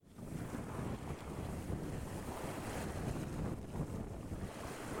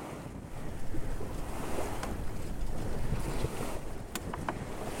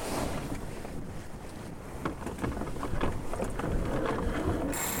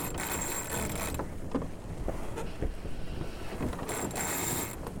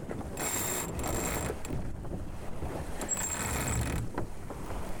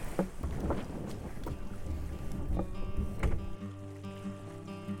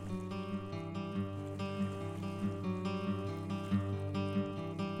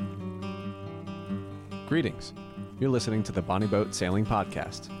Greetings. You're listening to the Bonnie Boat Sailing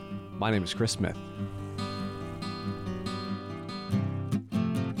Podcast. My name is Chris Smith.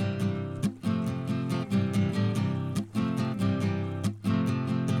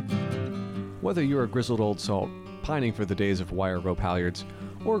 Whether you're a grizzled old salt, pining for the days of wire rope halyards,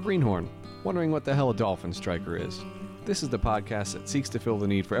 or a greenhorn, wondering what the hell a dolphin striker is, this is the podcast that seeks to fill the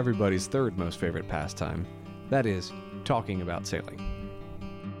need for everybody's third most favorite pastime. That is, talking about sailing.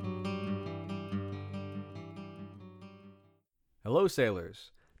 Hello,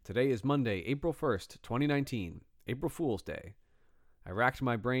 sailors. Today is Monday, April 1st, 2019, April Fool's Day. I racked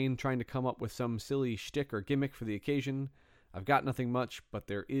my brain trying to come up with some silly shtick or gimmick for the occasion. I've got nothing much, but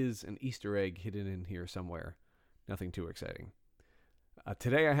there is an Easter egg hidden in here somewhere. Nothing too exciting.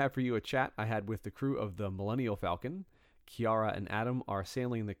 Today I have for you a chat I had with the crew of the Millennial Falcon. Kiara and Adam are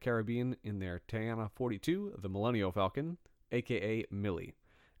sailing the Caribbean in their Tiana 42, the Millennial Falcon, aka Millie.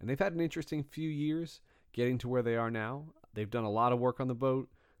 And they've had an interesting few years getting to where they are now. They've done a lot of work on the boat.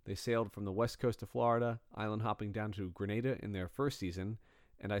 They sailed from the west coast of Florida, island hopping down to Grenada in their first season,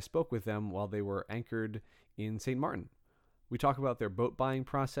 and I spoke with them while they were anchored in St. Martin. We talk about their boat buying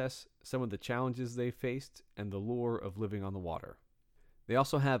process, some of the challenges they faced, and the lure of living on the water. They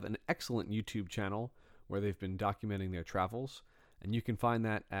also have an excellent YouTube channel where they've been documenting their travels, and you can find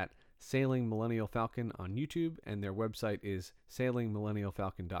that at Sailing Millennial Falcon on YouTube, and their website is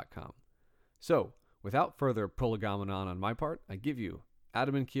sailingmillennialfalcon.com. So, without further prolegomena on my part, I give you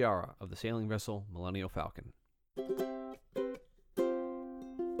Adam and Kiara of the sailing vessel Millennial Falcon.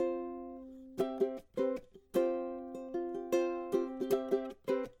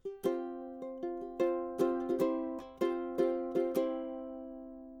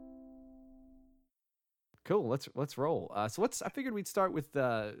 Cool. Let's roll. I figured we'd start with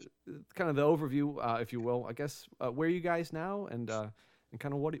kind of the overview, if you will. I guess where are you guys now, and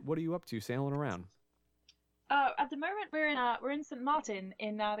kind of what are you up to sailing around? At the moment, we're in St. Martin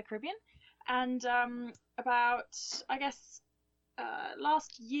in the Caribbean, and about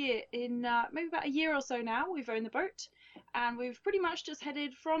last year, in maybe about a year or so now, we've owned the boat, and we've pretty much just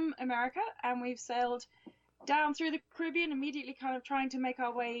headed from America, and we've sailed down through the Caribbean, immediately kind of trying to make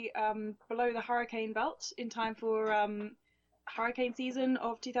our way below the hurricane belt in time for hurricane season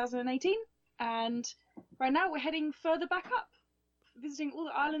of 2018, and right now we're heading further back up, visiting all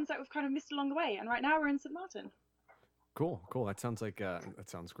the islands that we've kind of missed along the way, and right now we're in St. Martin. Cool. That sounds like that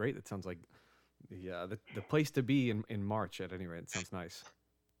sounds great. That sounds like the place to be in March. At any rate, it sounds nice.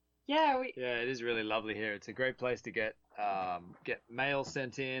 Yeah, it is really lovely here. It's a great place to get mail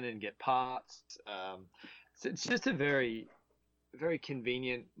sent in and get parts. It's just a very, very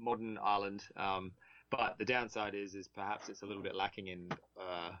convenient modern island. But the downside is perhaps it's a little bit lacking in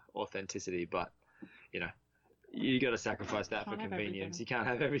authenticity. But you got to sacrifice that for convenience. You can't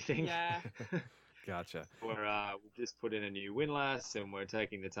have everything. Yeah. Gotcha. We've just put in a new windlass, and we're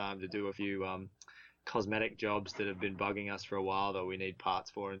taking the time to do a few cosmetic jobs that have been bugging us for a while that we need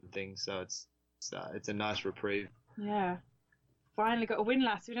parts for and things. So it's a nice reprieve. Yeah. Finally got a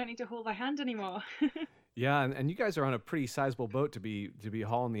windlass. We don't need to hold by hand anymore. Yeah, and you guys are on a pretty sizable boat to be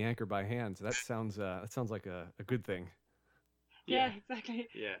hauling the anchor by hand. So that sounds like a good thing. Yeah, exactly.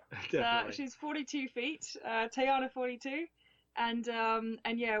 Yeah, definitely. She's 42 feet, Tiana 42, and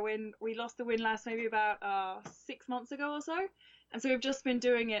yeah, when we lost the windlass maybe about 6 months ago or so, and so we've just been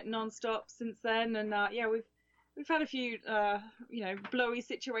doing it non-stop since then, and yeah, we've had a few blowy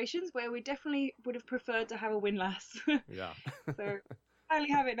situations where we definitely would have preferred to have a windlass. Yeah. So finally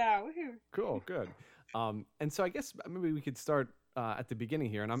have it now. Woohoo. Cool, good. And so I guess maybe we could start at the beginning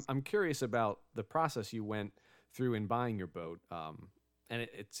here, and I'm curious about the process you went through in buying your boat. And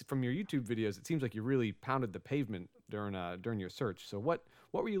it's from your YouTube videos, it seems like you really pounded the pavement during your search. So what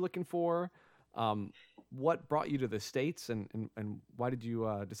were you looking for? What brought you to the States, and why did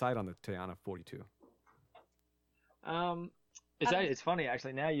you decide on the Tiana 42? It's funny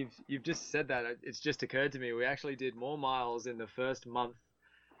actually. Now you've just said that, it's just occurred to me. We actually did more miles in the first month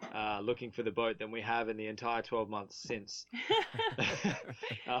looking for the boat than we have in the entire 12 months since.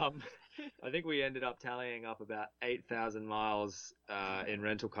 I think we ended up tallying up about 8,000 miles in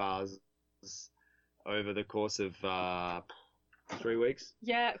rental cars over the course of 3 weeks.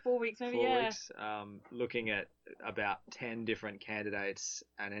 Yeah, 4 weeks maybe. 4 weeks. Looking at about 10 different candidates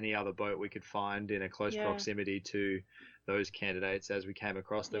and any other boat we could find in a close proximity to those candidates as we came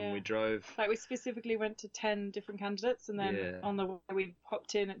across them. Yeah. We drove. Like we specifically went to 10 different candidates, and then on the way we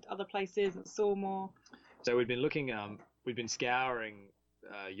hopped in at other places and saw more. So we'd been looking. We'd been scouring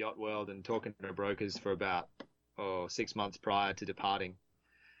Yacht World and talking to brokers for about 6 months prior to departing.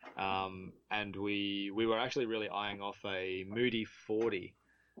 And we were actually really eyeing off a Moody 40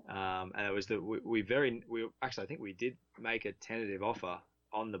 And it was actually, I think we did make a tentative offer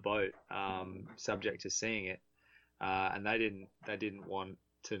on the boat, subject to seeing it, and they didn't want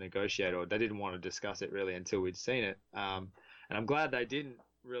to negotiate, or they didn't want to discuss it really until we'd seen it. And I'm glad they didn't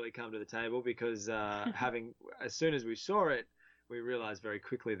really come to the table, because as soon as we saw it, we realized very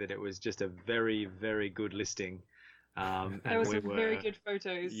quickly that it was just a very, very good listing. There were some very good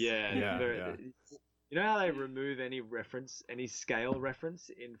photos. Yeah. You know how they remove any scale reference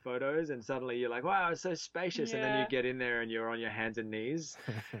in photos, and suddenly you're like, wow, it's so spacious, and then you get in there and you're on your hands and knees.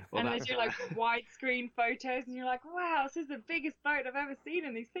 Well, and they do like widescreen photos, and you're like, wow, this is the biggest boat I've ever seen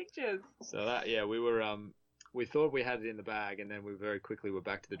in these pictures. So we thought we had it in the bag, and then we very quickly were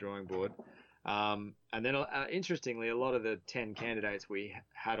back to the drawing board. And then, interestingly, a lot of the 10 candidates we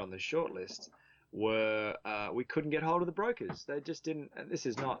had on the shortlist were we couldn't get hold of the brokers. They just didn't. And this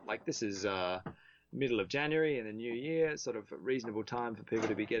is middle of January in the new year, sort of a reasonable time for people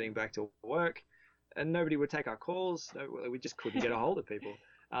to be getting back to work, and nobody would take our calls. We just couldn't get a hold of people.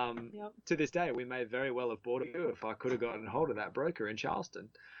 To this day, we may very well have bought you if I could have gotten hold of that broker in Charleston.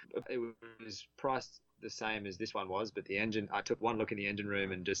 It was priced the same as this one was, but the engine, I took one look in the engine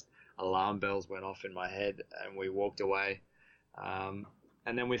room and just alarm bells went off in my head, and we walked away. And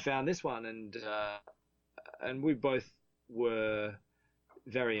then we found this one, and we both were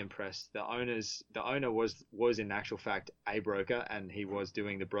very impressed. The owner was in actual fact a broker, and he was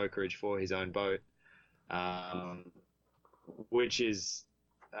doing the brokerage for his own boat, which is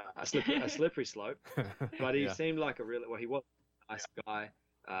a slippery slope. But he seemed like he was a nice guy.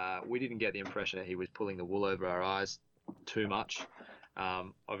 We didn't get the impression that he was pulling the wool over our eyes too much.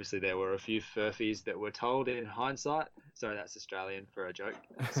 Obviously, there were a few furfies that were told in hindsight. Sorry, that's Australian for a joke.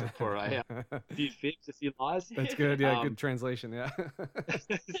 So for a few fibs, a few lies. That's good. Yeah, good translation. Yeah.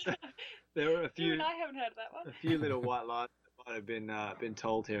 So there were a few. I haven't heard that one. A few little white lies that might have been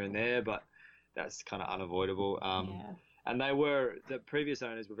told here and there, but that's kind of unavoidable. And the previous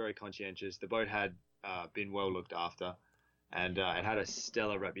owners were very conscientious. The boat had been well looked after, and it had a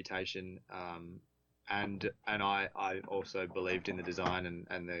stellar reputation. And I also believed in the design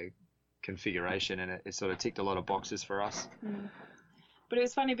and the configuration, and it sort of ticked a lot of boxes for us. But it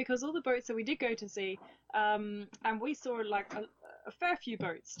was funny because all the boats that we did go to see, and we saw like a fair few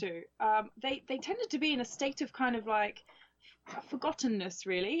boats too, they tended to be in a state of kind of like forgottenness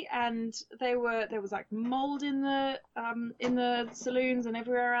really, and there was like mold in the saloons and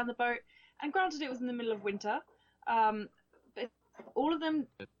everywhere around the boat. And granted, it was in the middle of winter, but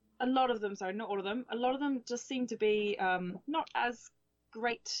a lot of them just seem to be not as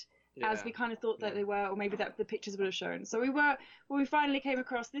great as we kind of thought that they were, or maybe that the pictures would have shown. So when we finally came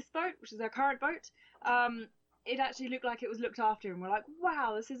across this boat, which is our current boat, it actually looked like it was looked after, and we're like,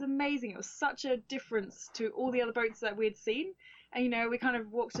 wow, this is amazing. It was such a difference to all the other boats that we had seen, and we kind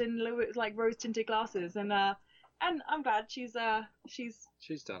of walked in a little bit like rose tinted glasses, and I'm glad she's done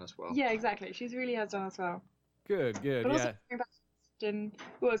us well. Yeah, exactly. She really has done us well. Good. But also, I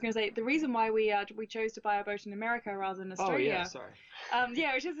was going to say the reason why we chose to buy a boat in America rather than Australia. Oh yeah, sorry.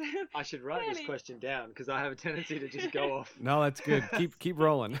 Which is. I should write this question down because I have a tendency to just go off. No, that's good. Keep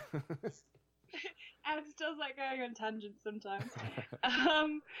rolling. Alex does like going on tangents sometimes.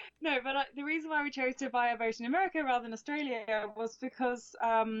 No, but the reason why we chose to buy a boat in America rather than Australia was because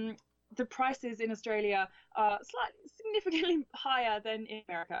the prices in Australia are significantly higher than in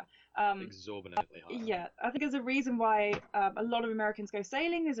America. Exorbitantly higher. Yeah, I think there's a reason why a lot of Americans go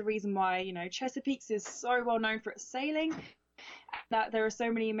sailing. There's a reason why Chesapeake's is so well known for its sailing. That there are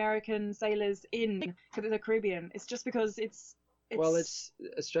so many American sailors in the Caribbean. It's just because it's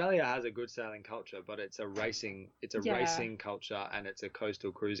Australia has a good sailing culture, but it's a racing culture, and it's a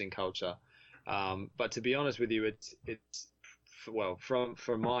coastal cruising culture. But to be honest with you, it's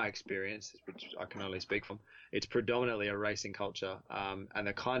from my experience, which I can only speak from, it's predominantly a racing culture, and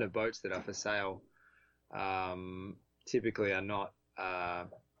the kind of boats that are for sale typically are not. Let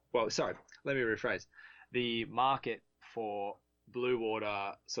me rephrase. The market for blue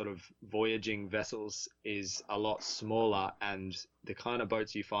water sort of voyaging vessels is a lot smaller, and the kind of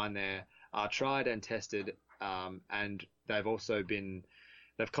boats you find there are tried and tested, and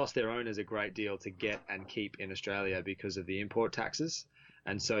they've cost their owners a great deal to get and keep in Australia because of the import taxes,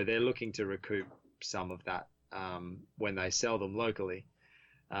 and so they're looking to recoup some of that when they sell them locally,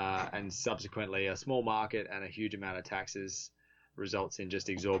 and subsequently a small market and a huge amount of taxes results in just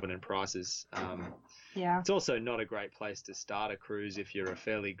exorbitant prices. It's also not a great place to start a cruise if you're a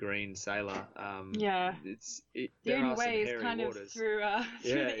fairly green sailor. The only way is kind of through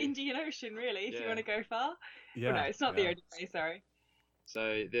the Indian Ocean, really, if you want to go far. Yeah. Well, no, it's not the only way, sorry.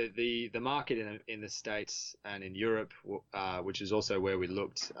 So the market in the States and in Europe, which is also where we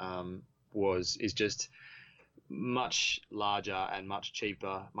looked, is just much larger and much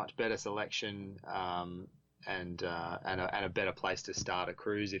cheaper, much better selection, and a better place to start a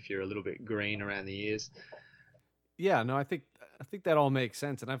cruise if you're a little bit green around the ears. Yeah, no, I think that all makes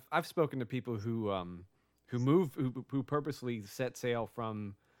sense, and I've spoken to people who purposely set sail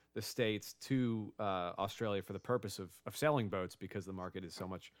from the States to Australia for the purpose of sailing boats because the market is so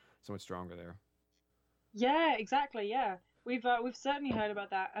much stronger there. Yeah, exactly. Yeah, we've certainly heard about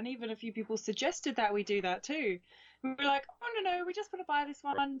that, and even a few people suggested that we do that too. We were like, oh no, we just want to buy this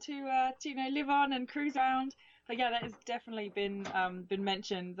one to live on and cruise around. But yeah, that has definitely been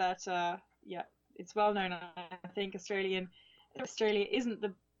mentioned. That yeah, it's well known. I think Australia isn't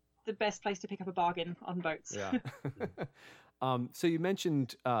the best place to pick up a bargain on boats. Yeah. So you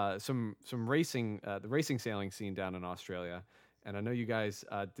mentioned some racing, the racing sailing scene down in Australia, and I know you guys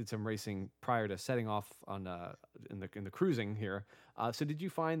did some racing prior to setting off on in the cruising here. So did you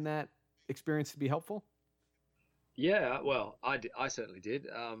find that experience to be helpful? Yeah, well, I certainly did.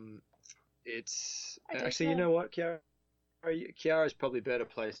 It's actually, yeah. you know what, Kiara's probably better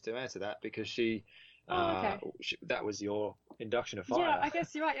placed to answer that because Okay. that was your induction of fire. Yeah, I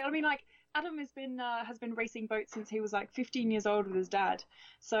guess you're right. I mean, like Adam has been racing boats since he was like 15 years old with his dad,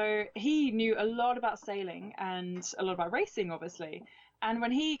 so he knew a lot about sailing and a lot about racing, obviously. And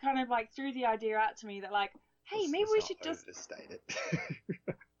when he kind of like threw the idea out to me that like, hey, maybe we should just overstate it.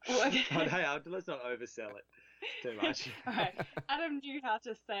 Oh, okay. Hey, let's not oversell it too much. All right. Adam knew how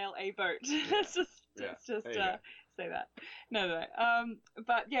to sail a boat. let's just say that. No.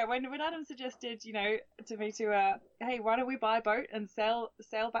 But yeah, when Adam suggested, to me hey, why don't we buy a boat and sail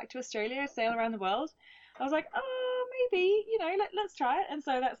back to Australia, sail around the world? I was like, oh, maybe, let's try it. And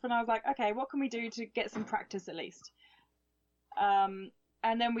so that's when I was like, okay, what can we do to get some practice at least? And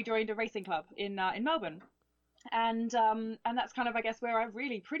then we joined a racing club in Melbourne. And that's kind of, I guess, where I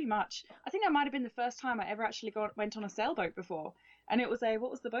really pretty much, I think that might have been the first time I ever actually went on a sailboat before. And it was what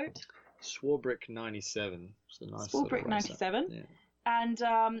was the boat? Swarbrick 97. It's a nice Swarbrick 97. Yeah.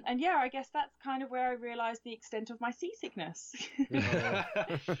 And yeah, I guess that's kind of where I realized the extent of my seasickness.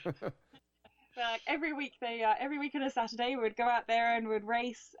 Like every week on a Saturday we'd go out there and we'd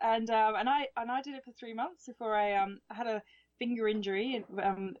race, and I did it for 3 months before I had a finger injury,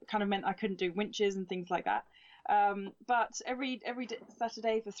 and kind of meant I couldn't do winches and things like that. But every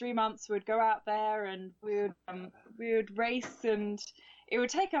Saturday for 3 months we'd go out there and we would race, and it would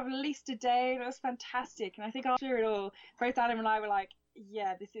take up at least a day, and it was fantastic. And I think after it all, both Adam and I were like,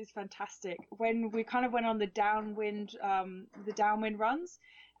 yeah, this is fantastic. When we kind of went on the downwind runs,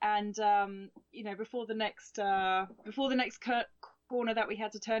 and before the next corner that we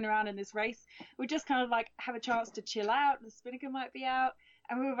had to turn around in this race, we just kind of like have a chance to chill out. The spinnaker might be out,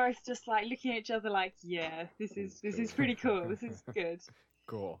 and we were both just like looking at each other like, yeah, this is pretty cool. This is good.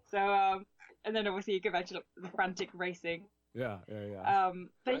 Cool. So and then obviously you go back to the frantic racing. Yeah.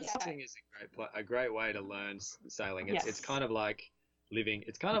 But racing is a great way to learn sailing. Yes. It's kind of like living.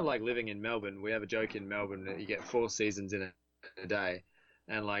 It's kind of like living in Melbourne. We have a joke in Melbourne that you get 4 seasons in a day.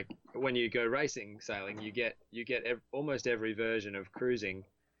 And like when you go sailing, you get almost every version of cruising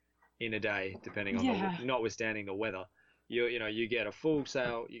in a day, depending on notwithstanding the weather. You get a full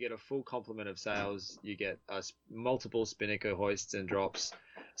sail, you get a full complement of sails, you get multiple spinnaker hoists and drops.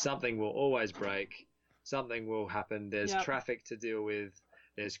 Something will always break, something will happen. There's traffic to deal with,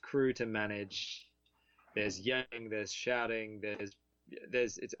 there's crew to manage, there's yelling, there's shouting,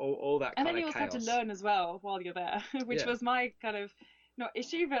 there's it's all that kind of chaos. And then you also have to learn as well while you're there, which was my kind of not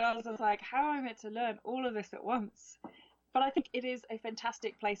issue, but I was just like, how am I meant to learn all of this at once? But I think it is a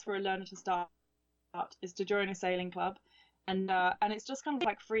fantastic place for a learner to start, is to join a sailing club, and it's just kind of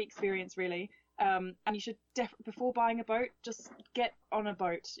like free experience really. And you should before buying a boat, just get on a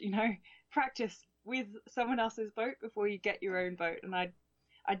boat, practice with someone else's boat before you get your own boat. And I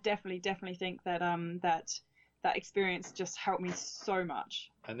definitely think that that experience just helped me so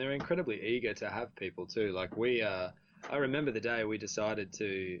much. And they're incredibly eager to have people too. Like I remember the day we decided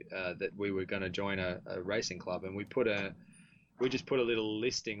that we were going to join a racing club, and we just put a little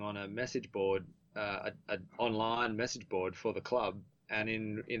listing on a message board, an online message board for the club, and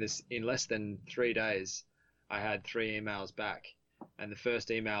in less than 3 days, I had 3 emails back, and the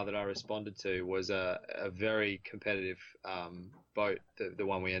first email that I responded to was a very competitive boat, the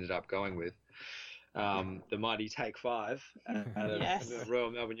one we ended up going with, the mighty Take 5 out of the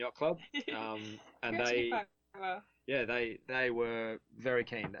Royal Melbourne Yacht Club, and they were very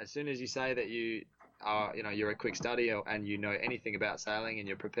keen. As soon as you say that you're a quick study and you know anything about sailing and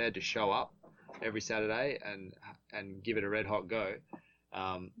you're prepared to show up every Saturday and give it a red hot go,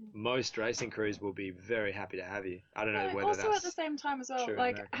 Most racing crews will be very happy to have you. I don't know whether also that's at the same time as well, true in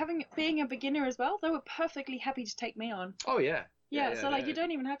like America. being a beginner as well, they were perfectly happy to take me on. Oh yeah. Yeah, so like you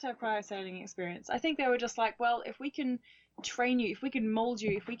don't even have to have prior sailing experience. I think they were just like, well, if we can train you, if we can mold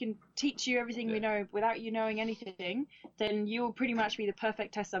you, if we can teach you everything we know without you knowing anything, then you will pretty much be the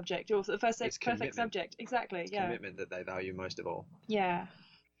perfect test subject, or the perfect subject. Exactly. It's yeah. commitment that they value most of all. Yeah.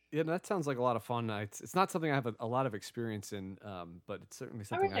 Yeah, that sounds like a lot of fun. It's not something I have a lot of experience in, but it's certainly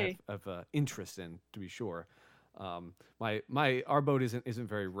something I have interest in, to be sure. Our boat isn't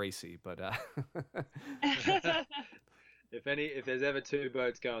very racy, but if there's ever two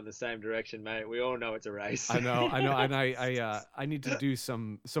boats going the same direction, mate, we all know it's a race. I know, and I need to do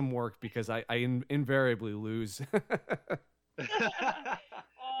some work because I invariably lose.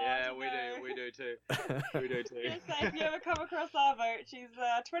 Yeah, we do too. We do too. Yes, if you ever come across our boat, she's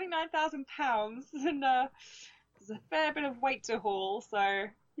 29,000 pounds, and there's a fair bit of weight to haul, so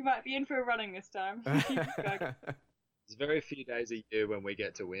you might be in for a running this time. There's very few days a year when we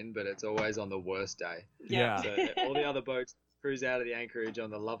get to win, but it's always on the worst day. Yeah. So all the other boats cruise out of the anchorage on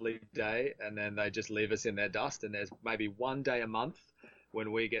the lovely day, and then they just leave us in their dust, and there's maybe one day a month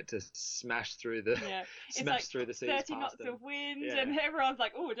when we get to smash through the through the seas. 30 knots of wind, and everyone's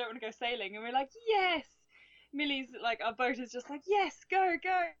like, "Oh, I don't want to go sailing," and we're like, "Yes." Millie's like, our boat is just like, "Yes, go,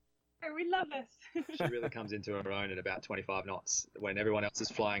 we love this." She really comes into her own at about 25 knots when everyone else is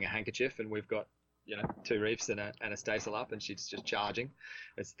flying a handkerchief, and we've got 2 reefs and a staysail up, and she's just charging.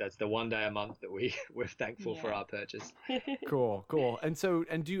 That's the one day a month that we're thankful for our purchase. Cool. And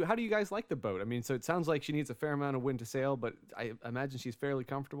how do you guys like the boat? I mean, so it sounds like she needs a fair amount of wind to sail, but I imagine she's fairly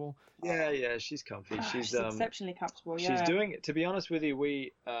comfortable. Yeah, she's comfy. She's exceptionally comfortable. Yeah. She's doing. To be honest with you,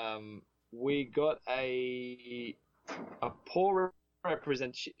 we got a poor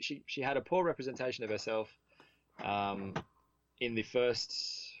she had a poor representation of herself in the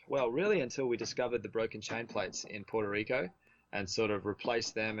first. Well, really until we discovered the broken chain plates in Puerto Rico and sort of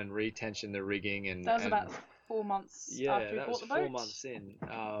replaced them and retensioned the rigging. And that was about 4 months after we bought the boat. 4 months in.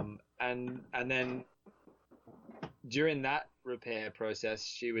 And then during that repair process,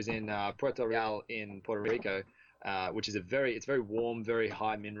 she was in Puerto Real in Puerto Rico, which is it's very warm, very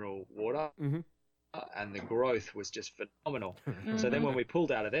high mineral water. Mm-hmm. And the growth was just phenomenal. Mm-hmm. So then when we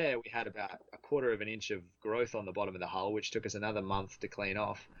pulled out of there, we had about 1/4 of an inch of growth on the bottom of the hull, which took us another month to clean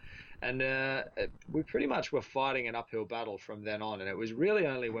off. And we pretty much were fighting an uphill battle from then on. And it was really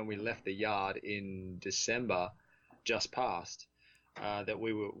only when we left the yard in December, just past, that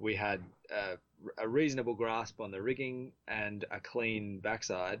we had a reasonable grasp on the rigging and a clean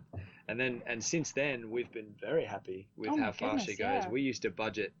backside. And since then, we've been very happy with how fast she goes. Yeah. We used to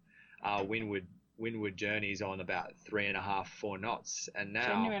budget our windward journeys on about 3.5, 4 knots, and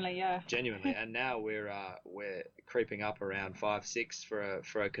now genuinely, and now we're creeping up around 5, 6 for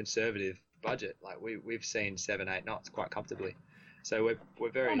a conservative budget. Like we've seen 7, 8 knots quite comfortably, so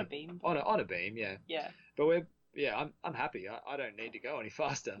we're very on a beam. On a beam, yeah. But I'm happy. I don't need to go any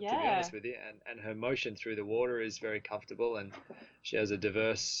faster, to be honest with you. And her motion through the water is very comfortable, and she has a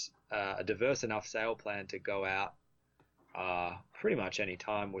diverse enough sail plan to go out pretty much any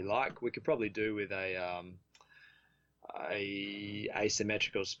time we like. We could probably do with a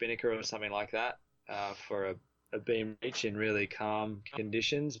asymmetrical spinnaker or something like that for a beam reach in really calm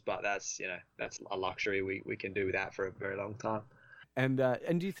conditions, but that's a luxury we can do that for a very long time. And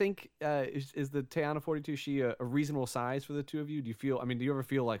do you think is the Tiana 42 she a reasonable size for the two of you? Do you ever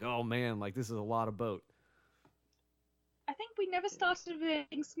feel like, oh man, like this is a lot of boat? I think we never started with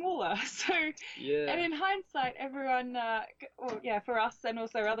being smaller, so and in hindsight, everyone, for us and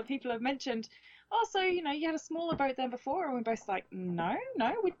also other people have mentioned, you had a smaller boat than before, and we're both like, no,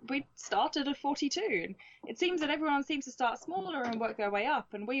 we started at 42, and it seems that everyone seems to start smaller and work their way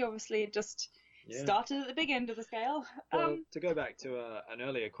up, and we obviously just started at the big end of the scale. Well, to go back to an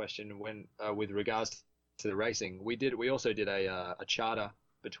earlier question, when with regards to the racing, we also did a charter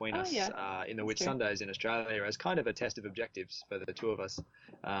between us in the Whitsundays in Australia as kind of a test of objectives for the two of us,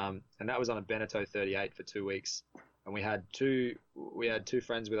 and that was on a Beneteau 38 for 2 weeks, and we had two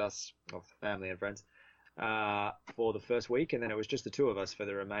friends with us, or family and friends, for the first week, and then it was just the two of us for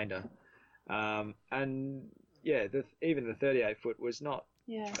the remainder. And even the 38 foot was not.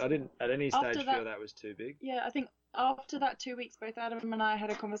 Yeah. I didn't at any stage feel that was too big. Yeah, I think after that 2 weeks, both Adam and I had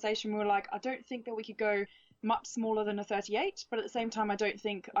a conversation. We were like, I don't think that we could go much smaller than a 38, but at the same time, I don't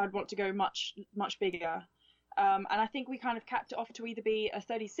think I'd want to go much bigger. And I think we kind of capped it off to either be a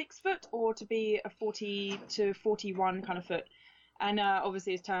 36 foot or to be a 40 to 41 kind of foot. And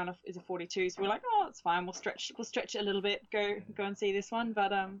obviously, his Tiana is a 42, so we're like, oh, that's fine. We'll stretch it a little bit. Go and see this one.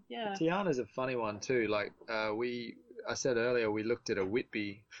 But Tiana's a funny one too. Like I said earlier we looked at a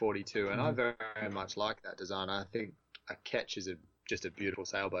Whitby 42, and I very much like that design. I think a Ketch is just a beautiful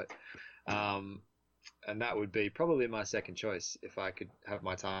sailboat, and that would be probably my second choice if I could have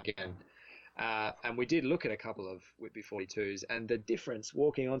my time again. And we did look at a couple of Whitby 42s, and the difference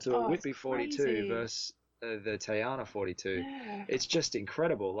walking onto a Whitby 42 versus the Tayana 42, it's just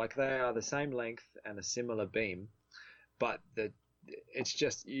incredible. Like, they are the same length and a similar beam, but it's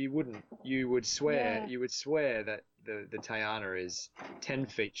just, you would swear that the Tayana is 10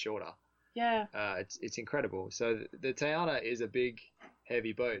 feet shorter. Yeah. It's incredible. So the Tayana is a big,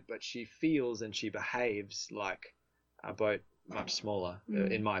 heavy boat, but she feels and she behaves like a boat much smaller,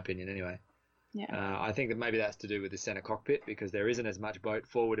 in my opinion anyway. Yeah. I think that maybe that's to do with the center cockpit, because there isn't as much boat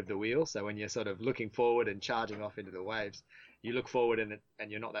forward of the wheel. So when you're sort of looking forward and charging off into the waves, you look forward and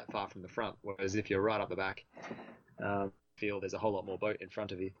you're not that far from the front. Whereas if you're right up the back, feel there's a whole lot more boat in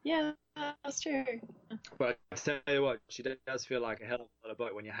front of you. Yeah, that's true. But I tell you what, she does feel like a hell of a lot of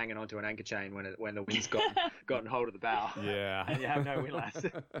boat when you're hanging onto an anchor chain when the wind's gotten hold of the bow. Yeah. And you have no windlass.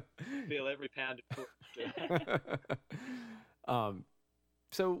 Feel every pound of foot.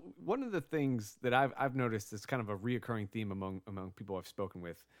 So one of the things that I've noticed is kind of a reoccurring theme among people I've spoken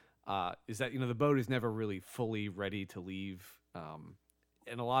with is that, the boat is never really fully ready to leave,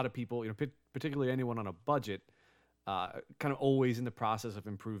 and a lot of people, particularly anyone on a budget, kind of always in the process of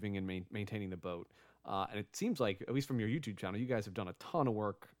improving and maintaining the boat. And it seems like, at least from your YouTube channel, you guys have done a ton of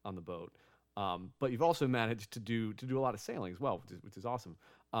work on the boat, but you've also managed to do a lot of sailing as well, which is awesome.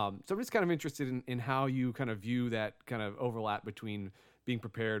 So I'm just kind of interested in how you kind of view that kind of overlap between being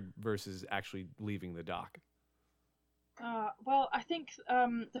prepared versus actually leaving the dock. Well, I think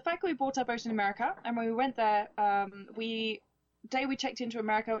the fact that we bought our boat in America, and when we went there, we checked into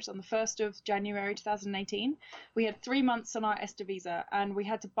America, which was on the 1st of January 2018, we had 3 months on our ESTA visa, and we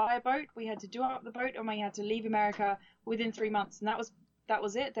had to buy a boat, we had to do up the boat, and we had to leave America within 3 months, and that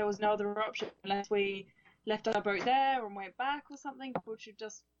was it. There was no other option unless we left our boat there and went back or something, which would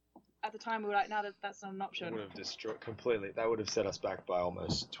just, at the time we were like, no, that's not an option. It would have destroyed completely. That would have set us back by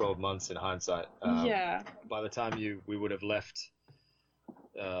almost 12 months in hindsight. Yeah. By the time we would have left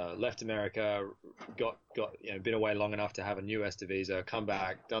America, got been away long enough to have a new ESTA visa, come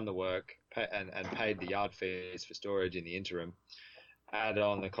back, done the work, and paid the yard fees for storage in the interim. Add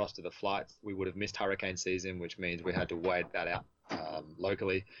on the cost of the flights, we would have missed hurricane season, which means we had to wait that out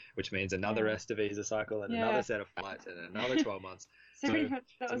locally, which means another ESTA visa cycle and another set of flights and another 12 months. So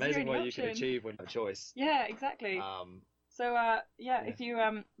it's amazing what you can achieve when you have a choice. Yeah, exactly. If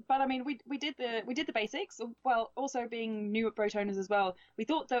you but I mean, we did the basics. Well, also being new boat owners as well, we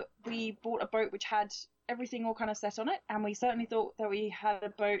thought that we bought a boat which had everything all kind of set on it, and we certainly thought that we had a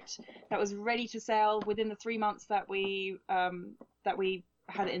boat that was ready to sail within the 3 months that we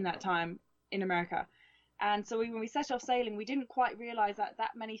had it in that time in America. And so when we set off sailing, we didn't quite realize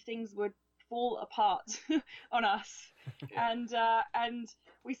that many things would fall apart on us. Yeah. And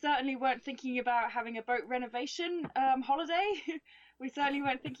we certainly weren't thinking about having a boat renovation holiday. We certainly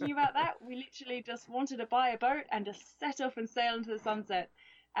weren't thinking about that. We literally just wanted to buy a boat and just set off and sail into the sunset.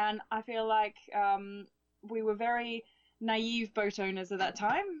 And I feel like we were very naive boat owners at that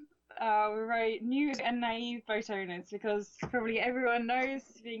time. We were very new and naive boat owners, because probably everyone knows,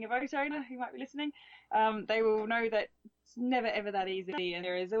 being a boat owner who might be listening, they will know that it's never ever that easy, and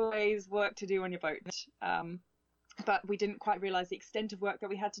there is always work to do on your boat. But we didn't quite realize the extent of work that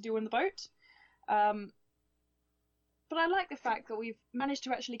we had to do on the boat. But I like the fact that we've managed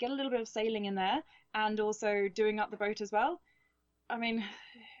to actually get a little bit of sailing in there, and also doing up the boat as well. I mean,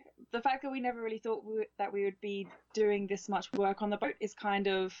 the fact that we never really thought that we would be doing this much work on the boat is kind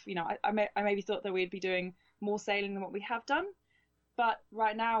of, I maybe thought that we'd be doing more sailing than what we have done. But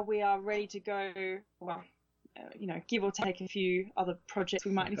right now we are ready to go, well, give or take a few other projects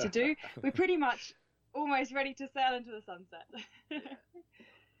we might need to do. We're pretty much almost ready to sail into the sunset.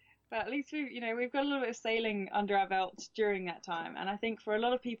 But at least we've got a little bit of sailing under our belt during that time. And I think for a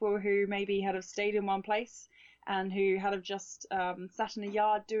lot of people who maybe had have stayed in one place and who had have just sat in a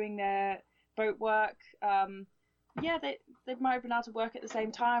yard doing their boat work, they might have been able to work at the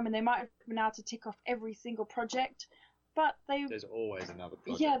same time, and they might have been able to tick off every single project. But there's always another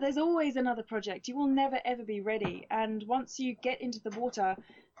project. Yeah, there's always another project. You will never ever be ready. And once you get into the water,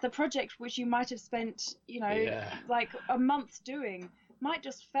 the project which you might have spent, like a month doing, might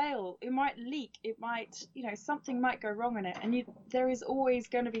just fail. It might leak. It might, something might go wrong in it. And there is always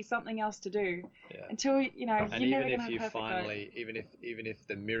going to be something else to do until and you're never going to have perfect finally, boat. even if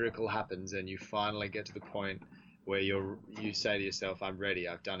the miracle happens and you finally get to the point where you say to yourself, "I'm ready.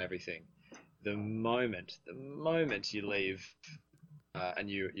 I've done everything." The moment you leave and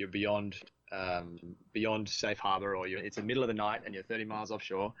you're beyond beyond safe harbor, or it's the middle of the night and you're 30 miles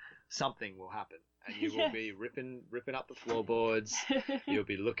offshore, something will happen. And you will be ripping up the floorboards. You'll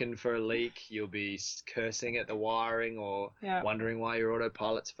be looking for a leak. You'll be cursing at the wiring, or wondering why your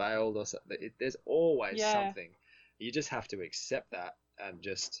autopilot's failed, or something. There's always something. You just have to accept that and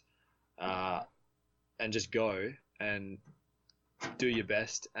just go and do your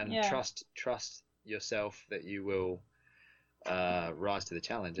best and trust yourself that you will rise to the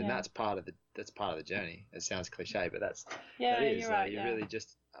challenge. And that's part of the journey. It sounds cliche, but that is. You're right, really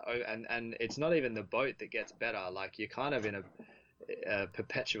just. And it's not even the boat that gets better. Like, you're kind of in a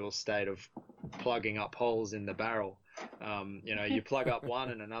perpetual state of plugging up holes in the barrel. You plug up one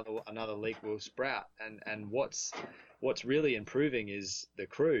and another leak will sprout. And what's really improving is the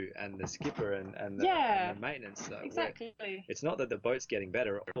crew and the skipper and the maintenance. So exactly. It's not that the boat's getting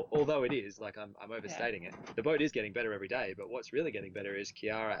better, although it is. Like, I'm overstating it. The boat is getting better every day, but what's really getting better is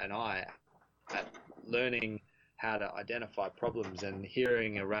Kiara and I at learning how to identify problems and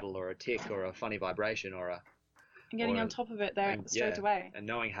hearing a rattle or a tick or a funny vibration and getting on top of it there straight away, and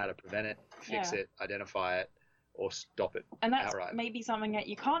knowing how to prevent it, fix it, identify it, or stop it. And that's outright. Maybe something that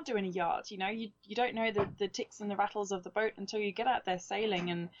you can't do in a yard. You don't know the ticks and the rattles of the boat until you get out there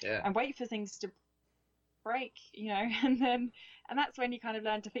sailing and wait for things to break. And that's when you kind of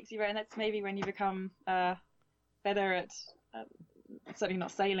learn to fix your boat, and that's maybe when you become better at certainly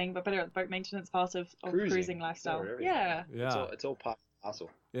not sailing, but better at the boat maintenance part of cruising lifestyle. It's all part of the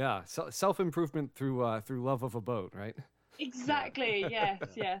hustle. Yeah, self-improvement through love of a boat, right? Exactly. Yes.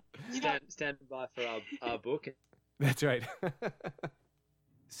 Yeah. Stand by for our book. That's right.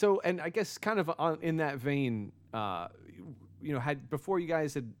 So, and I guess kind of in that vein, before you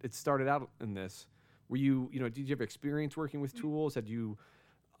guys had started out in this, were you, did you have experience working with tools? Had you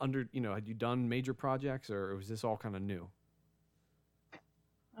had you done major projects, or was this all kind of new?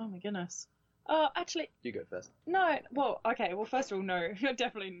 Oh my goodness. Actually, you go first. No. Well, okay. Well, first of all, no,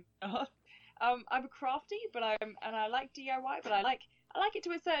 definitely not. I'm a crafty, I like DIY, but I like it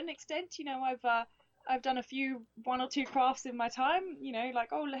to a certain extent. I've done one or two crafts in my time. Like,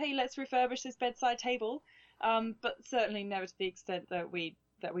 oh, hey, let's refurbish this bedside table. But certainly never to the extent that we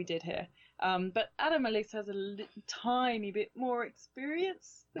did here. But Adam at least has a tiny bit more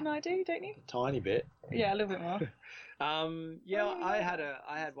experience than I do, don't you? A tiny bit. Yeah, a little bit more. I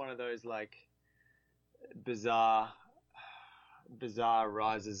had one of those like bizarre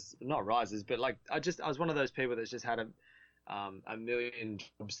rises, not rises, but like I was one of those people that's just had a million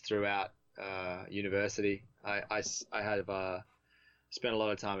jobs throughout university. I have spent a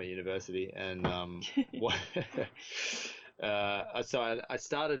lot of time at university, and so I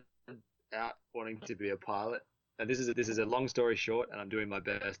started out wanting to be a pilot. And this is a long story short, and I'm doing my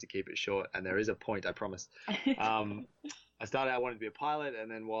best to keep it short. And there is a point, I promise. I started out wanting to be a pilot,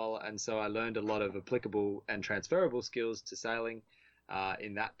 and so I learned a lot of applicable and transferable skills to sailing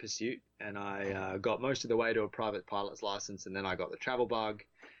in that pursuit. And I got most of the way to a private pilot's license, and then I got the travel bug,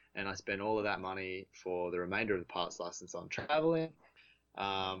 and I spent all of that money for the remainder of the pilot's license on traveling.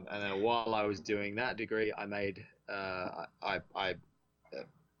 And then while I was doing that degree, I made I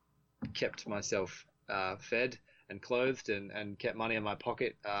kept myself fed and clothed and kept money in my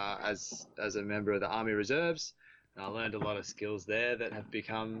pocket as a member of the Army Reserves. And I learned a lot of skills there that have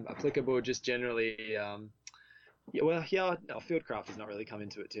become applicable just generally. Fieldcraft has not really come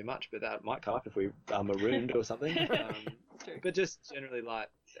into it too much, but that might come up if we are marooned or something. But just generally like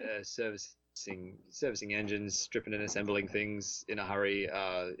servicing engines, stripping and assembling things in a hurry.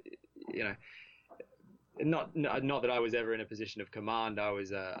 Not that I was ever in a position of command. I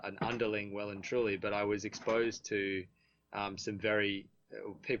was an underling, well and truly, but I was exposed to some very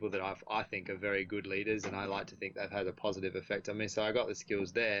people that I think are very good leaders, and I like to think they've had a positive effect on me. So I got the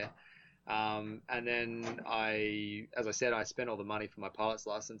skills there, and then as I said, I spent all the money for my pilot's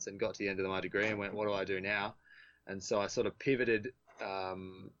license and got to the end of my degree and went, what do I do now? And so I sort of pivoted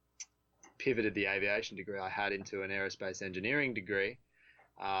the aviation degree I had into an aerospace engineering degree.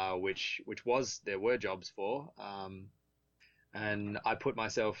 Which there were jobs for, and I put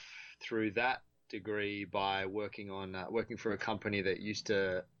myself through that degree by working for a company that used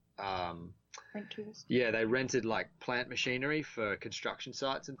to rent tools. Yeah, they rented like plant machinery for construction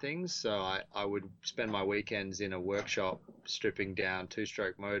sites and things. So I would spend my weekends in a workshop stripping down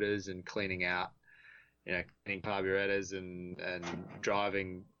two-stroke motors and cleaning out, cleaning carburetors and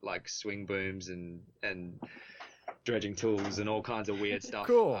driving like swing booms and dredging tools and all kinds of weird stuff.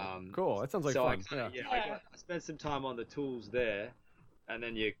 Cool. That sounds like fun. I spent some time on the tools there, and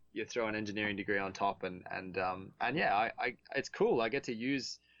then you throw an engineering degree on top, and it's cool. I get to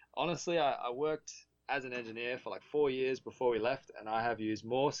use. Honestly, I worked as an engineer for like 4 years before we left, and I have used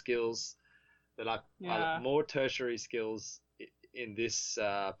more skills that I Yeah. more tertiary skills in this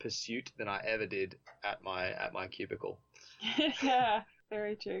pursuit than I ever did at my cubicle. Yeah,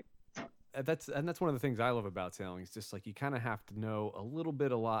 very true. That's one of the things I love about sailing. It's just like you kind of have to know a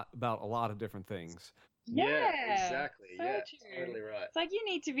lot about a lot of different things. Yeah, Yeah, exactly. so Yeah, true. totally right. It's like you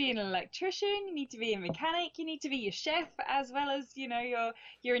need to be an electrician, you need to be a mechanic, you need to be your chef as well as,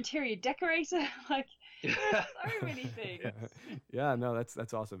 your interior decorator. Like there's so many things. Yeah, no,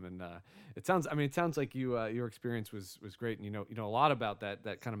 that's awesome, and it sounds. I mean, it sounds like your experience was great, and you know a lot about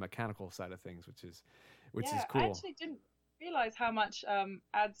that kind of mechanical side of things, which is Yeah, I cool. actually didn't realize how much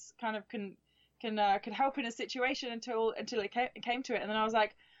ads kind of could help in a situation until it came to it, and then I was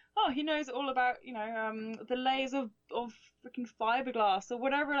like, oh, he knows all about the layers of freaking fiberglass or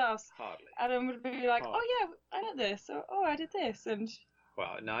whatever else. Hardly. Adam would be like, Hardly. oh yeah, I did this, or oh I did this, and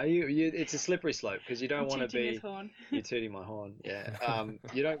Well, no, you it's a slippery slope because you don't want to tooting his be. horn. You're tooting my horn. Yeah.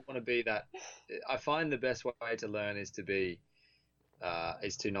 You don't want to be that. I find the best way to learn is to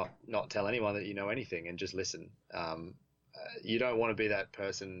not tell anyone that you know anything and just listen. You don't want to be that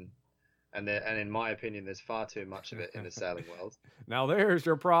person, and in my opinion, there's far too much of it in the sailing world. Now there's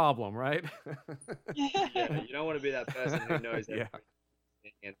your problem, right? Yeah, you don't want to be that person who knows Yeah.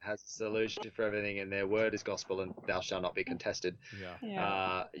 everything and has a solution for everything, and their word is gospel, and thou shalt not be contested.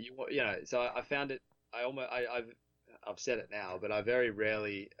 Yeah. So I found it. I've said it now, but I very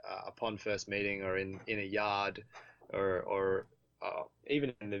rarely, upon first meeting or in a yard, or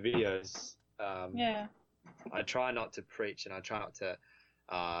even in the videos, Yeah. I try not to preach, and I try not to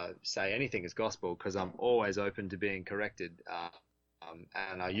say anything is gospel because I'm always open to being corrected.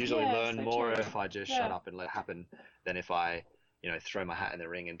 And I usually Yeah, learn so more true. if I just Yeah. shut up and let it happen than if I, throw my hat in the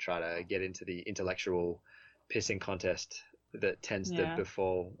ring and try to get into the intellectual pissing contest that tends Yeah. to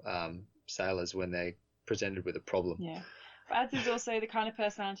befall sailors when they're presented with a problem. Yeah. But Ads is also the kind of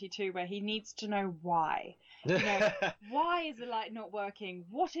personality too where he needs to know why. Why is the light not working?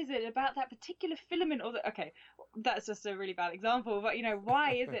 What is it about that particular filament okay, that's just a really bad example, but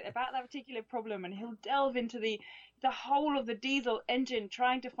why is it about that particular problem? And he'll delve into the whole of the diesel engine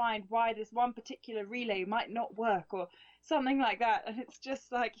trying to find why this one particular relay might not work or something like that. And it's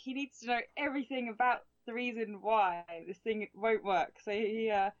just like he needs to know everything about the reason why this thing won't work. So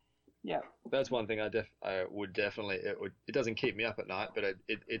yeah. That's one thing I would definitely. It doesn't keep me up at night, but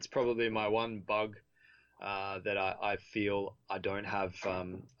it's probably my one bug that I feel I don't have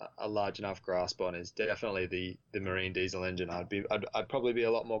a large enough grasp on is definitely the marine diesel engine. I'd probably be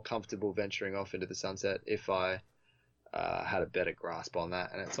a lot more comfortable venturing off into the sunset if I had a better grasp on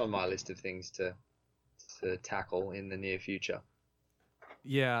that, and it's on my list of things to tackle in the near future.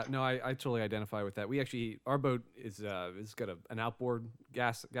 Yeah, no, I totally identify with that. We actually, our boat is got an outboard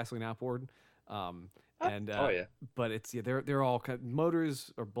gasoline outboard, Yeah. but it's they're all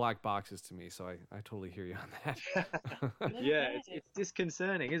motors are black boxes to me, so I totally hear you on that. Yeah, it's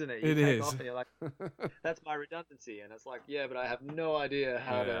disconcerting, isn't it? You It take is. off and you're like, that's my redundancy, and it's like, yeah, but I have no idea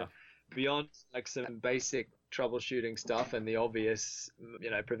how to, beyond like some basic troubleshooting stuff and the obvious,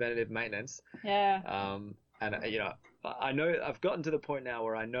 preventative maintenance. Yeah. And I know I've gotten to the point now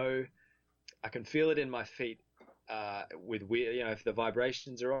where I know I can feel it in my feet with weird, if the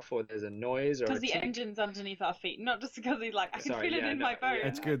vibrations are off or there's a noise or Because a the tick. engine's underneath our feet, not just because he's like, I can Sorry, feel it yeah, in no, my bones. yeah.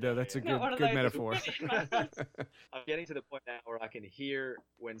 That's good though. That's a Not one good of those, metaphor. I'm getting to the point now where I can hear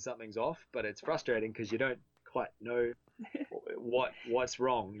when something's off, but it's frustrating because you don't quite know what's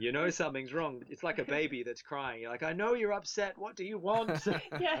wrong. You know something's wrong. It's like a baby that's crying. You're like, I know you're upset. What do you want?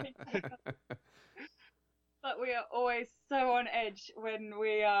 Yeah. But we are always so on edge when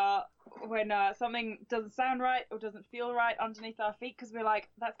something doesn't sound right or doesn't feel right underneath our feet because we're like,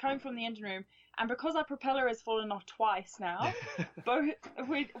 that's coming from the engine room, and because our propeller has fallen off twice now,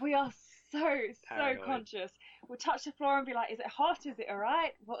 we are so Paranoid. conscious. We'll touch the floor and be like, is it hot? Is it all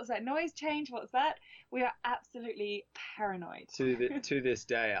right? What was that noise change? What's that? We are absolutely paranoid. To this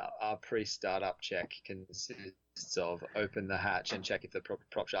day, our pre-startup check consists of open the hatch and check if the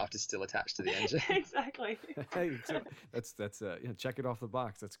prop shaft is still attached to the engine. Exactly. Hey, that's check it off the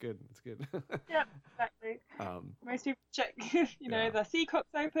box. That's good. That's good. Yeah, exactly. Most people check, Yeah. the sea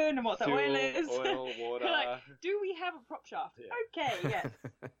cock's open and what the oil is. Oil, water. They're like, do we have a prop shaft? Yeah. Okay, yes.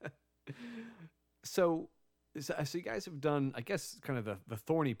 So you guys have done, I guess, kind of the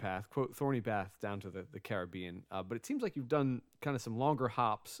thorny path, quote, thorny path down to the Caribbean. But it seems like you've done kind of some longer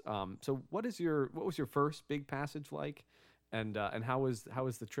hops. So what was your first big passage like? And how was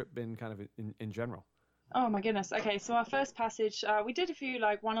the trip been kind of in general? Oh my goodness. Okay, so our first passage, we did a few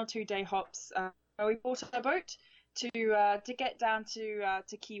like 1 or 2 day hops. We bought a boat to get down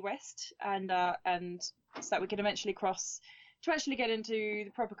to Key West and so that we could eventually cross to actually get into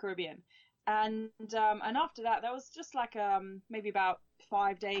the proper Caribbean. And after that, was just like maybe about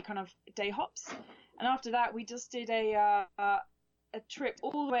 5-day kind of day hops. And after that, we just did a trip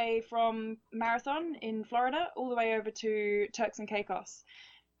all the way from Marathon in Florida all the way over to Turks and Caicos.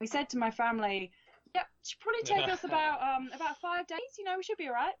 We said to my family, "Yep, it should probably take us about 5 days. You know, we should be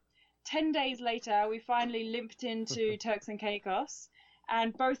all right." 10 days later, we finally limped into Turks and Caicos.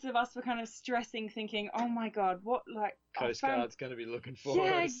 And both of us were kind of stressing, thinking, "Oh my God, what Coast Guard's going to be looking for us."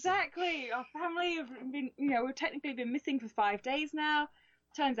 Yeah, exactly. Our family have been, we've technically been missing for 5 days now.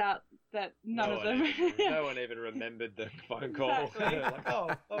 Turns out that none of them. No one even remembered the phone call. Exactly. Like,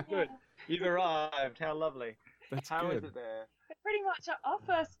 oh, good. You've arrived. How lovely. How good. is it there? Pretty much our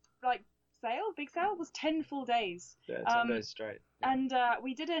first big sale was 10 full days. Yeah, 10 days straight. Yeah. And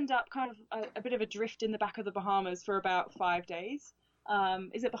we did end up kind of a bit of a drift in the back of the Bahamas for about 5 days.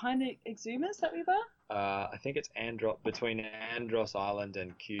 Is it behind the Exumas that we were? I think it's between Andros Island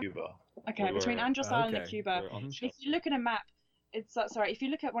and Cuba. Okay, between Andros Island and Cuba. If you look at a map, if you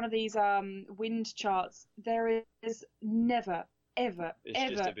look at one of these wind charts, there is never, ever,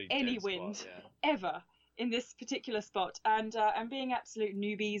 ever any wind spot, ever in this particular spot. And being absolute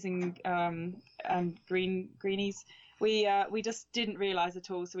newbies and greenies, we just didn't realize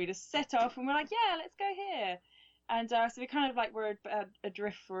at all. So we just set off and we're like, yeah, let's go here. And so we kind of were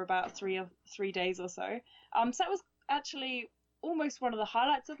adrift for about 3 days or so. So that was actually almost one of the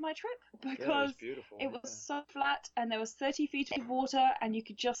highlights of my trip, because it was so flat and there was 30 feet of water and you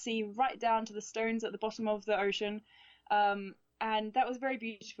could just see right down to the stones at the bottom of the ocean. And that was very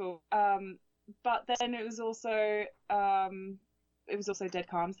beautiful. But then it was also dead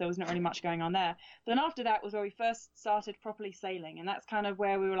calm, so there was not really much going on there. But then after that was where we first started properly sailing, and that's kind of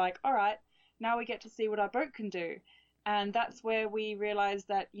where we were like, all right, now we get to see what our boat can do. And that's where we realized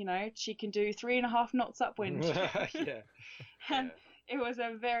that, she can do 3.5 knots upwind. And it was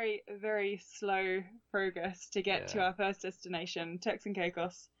a very, very slow progress to get to our first destination, Turks and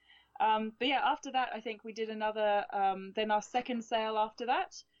Caicos. But yeah, after that, I think we did another, then our second sail after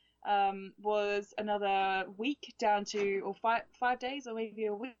that was another week down to, or 5 days, or maybe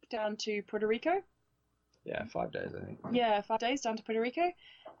a week down to Puerto Rico. Yeah, 5 days, I think. Yeah, 5 days down to Puerto Rico.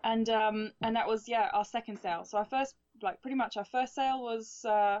 And that was, our second sail. So our first, pretty much our first sail was...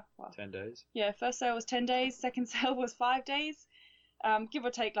 10 days. Yeah, first sail was 10 days. Second sail was 5 days. Give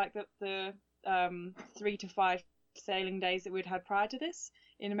or take, the 3 to 5 sailing days that we'd had prior to this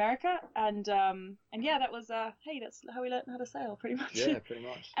in America. And yeah, that was, that's how we learned how to sail, pretty much. Yeah, pretty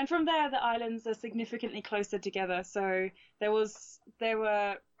much. And from there, the islands are significantly closer together. So there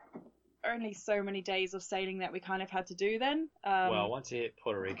were only so many days of sailing that we kind of had to do then. Well, once you hit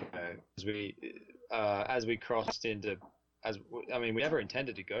Puerto Rico, as we crossed into, we never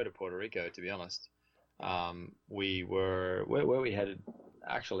intended to go to Puerto Rico, to be honest. We were, where we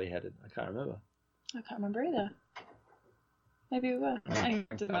actually headed? I can't remember. I can't remember either. Maybe we were. Anyway,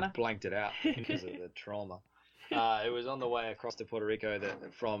 doesn't matter. I blanked it out because of the trauma. It was on the way across to Puerto Rico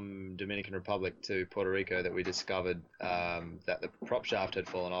from Dominican Republic to Puerto Rico that we discovered that the prop shaft had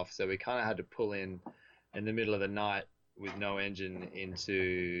fallen off. So we kind of had to pull in the middle of the night with no engine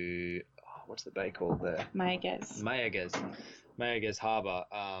into what's the bay called there? Mayaguez Harbour,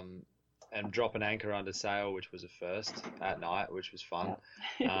 and drop an anchor under sail, which was a first at night, which was fun.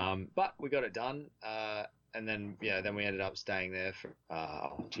 Yeah. But we got it done, and then we ended up staying there for a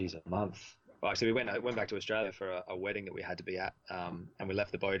month. Well, actually, we went back to Australia for a wedding that we had to be at, and we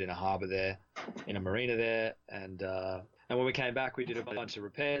left the boat in a harbour there, in a marina there, and when we came back, we did a bunch of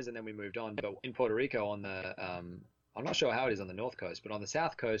repairs, and then we moved on. But in Puerto Rico, on the I'm not sure how it is on the north coast, but on the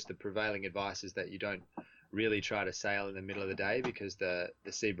south coast, the prevailing advice is that you don't really try to sail in the middle of the day, because the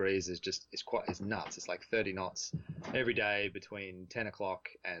sea breeze is nuts. It's like 30 knots every day between 10 o'clock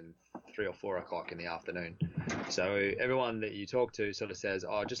and 3 or 4 o'clock in the afternoon. So everyone that you talk to sort of says,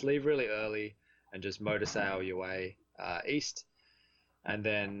 just leave really early and just motor sail your way east, and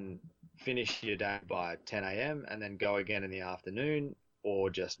then finish your day by 10 a.m. and then go again in the afternoon,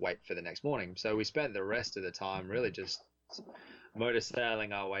 or just wait for the next morning. So we spent the rest of the time really just motor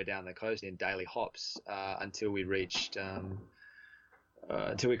sailing our way down the coast in daily hops until we reached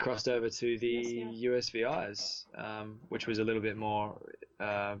until we crossed over to the USVIs, which was a little bit more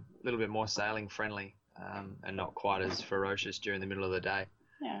sailing friendly, and not quite as ferocious during the middle of the day.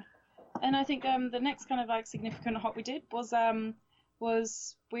 Yeah, and I think the next kind of significant hop we did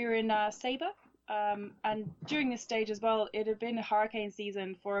was we were in Sabre, and during this stage as well, it had been a hurricane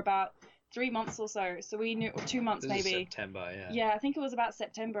season for about 3 months or so. So we knew, or 2 months maybe. September, yeah. Yeah, I think it was about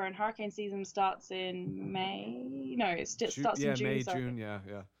September, and hurricane season starts in May. No, it starts in June. May, June, yeah.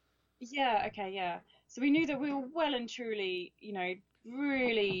 Yeah, okay, yeah. So we knew that we were well and truly,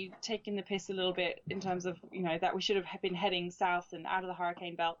 really taken the piss a little bit in terms of, that we should have been heading south and out of the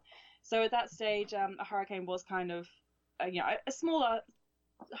hurricane belt. So at that stage, a hurricane was kind of, a smaller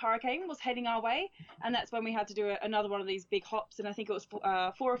hurricane was heading our way, and that's when we had to do another one of these big hops, and I think it was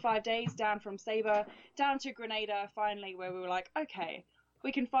 4 or 5 days down from Sabre down to Grenada finally, where we were like, okay,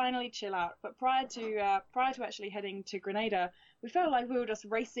 we can finally chill out. But prior to actually heading to Grenada, we felt like we were just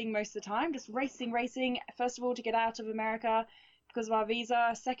racing most of the time, just racing. First of all, to get out of America because of our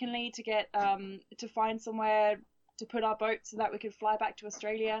visa. Secondly, to get to find somewhere to put our boat so that we could fly back to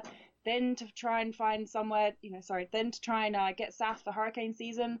Australia. Then to try and find somewhere, then to try and get south for hurricane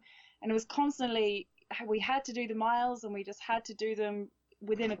season. And it was constantly, we had to do the miles, and we just had to do them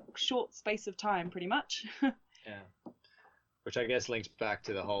within a short space of time, pretty much. Yeah. Which I guess links back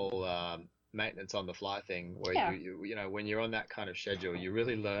to the whole maintenance on the fly thing, where you when you're on that kind of schedule, you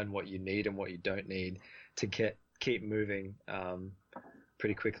really learn what you need and what you don't need to keep moving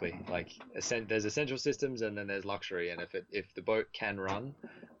pretty quickly. Like there's essential systems, and then there's luxury, and if the boat can run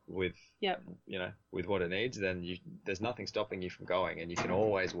with with what it needs, then there's nothing stopping you from going, and you can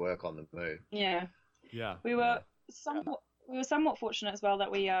always work on the move. Yeah. We were somewhat fortunate as well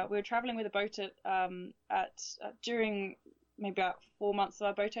that we were traveling with a boat at during maybe about 4 months of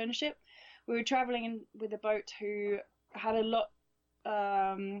our boat ownership. We were traveling with a boat who had a lot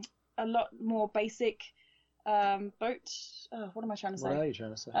more basic boat. What am I trying to say? What are you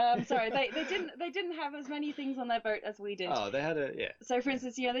trying to say? Sorry, they didn't have as many things on their boat as we did. Oh, they had So, for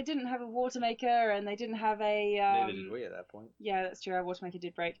instance, they didn't have a water maker, and they didn't have a. Neither did we at that point. Yeah, that's true. Our water maker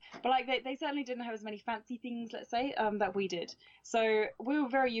did break, but like they certainly didn't have as many fancy things, let's say, that we did. So we were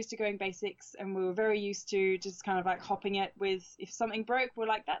very used to going basics, and we were very used to just kind of like hopping it with. If something broke, we're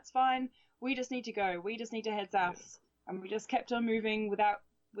like, that's fine. We just need to go. We just need to head south, and we just kept on moving without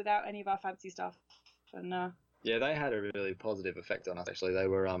any of our fancy stuff. And yeah, they had a really positive effect on us. Actually, they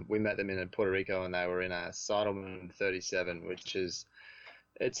were we met them in Puerto Rico, and they were in a Seidelman 37, which is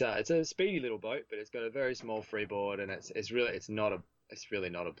it's a speedy little boat, but it's got a very small freeboard, and it's really not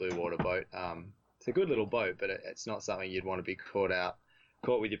a blue water boat. It's a good little boat, but it's not something you'd want to be caught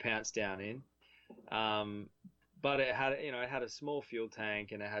with your pants down in. But it had a small fuel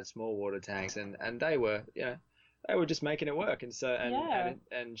tank, and it had small water tanks, and they were they were just making it work, and so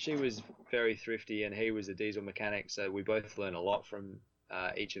and she was very thrifty, and he was a diesel mechanic, so we both learned a lot from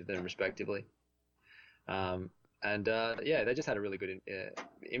each of them respectively. They just had a really good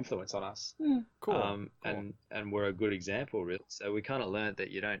influence on us. Cool. And were a good example, really. So we kind of learned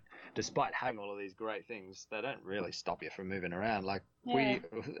that you don't, despite having all of these great things, they don't really stop you from moving around. Like it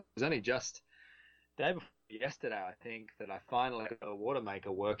was only just day before yesterday, I think, that I finally got a water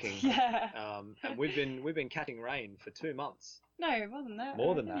maker working. And we've been catching rain for 2 months. No, more than that.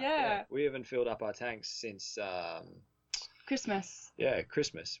 More than that. Yeah. We haven't filled up our tanks since Christmas. Yeah,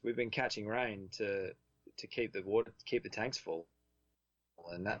 Christmas. We've been catching rain to keep the tanks full,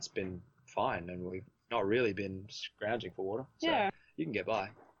 and that's been fine. And we've not really been scrounging for water. So you can get by.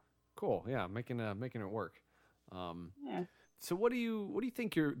 Cool. Yeah, making it work. So what do you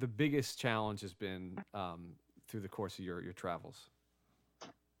think the biggest challenge has been through the course of your travels?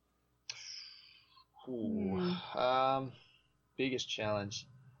 Biggest challenge.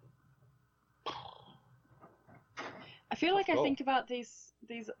 I feel like I think about these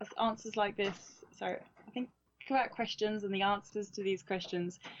answers like this. Sorry, I think about questions and the answers to these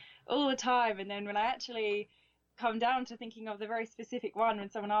questions all the time, and then when I actually come down to thinking of the very specific one, when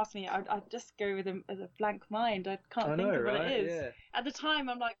someone asks me, I just go with a blank mind. I can't think of what it is. Yeah. At the time,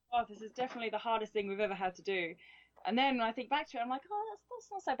 I'm like, oh, this is definitely the hardest thing we've ever had to do. And then when I think back to it, I'm like, oh, that's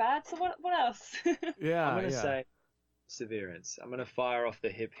not so bad. So what else? Yeah, I'm going to say perseverance. I'm going to fire off the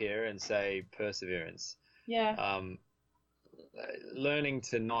hip here and say perseverance. Yeah. Learning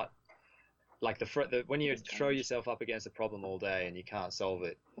to not, like when you throw yourself up against a problem all day and you can't solve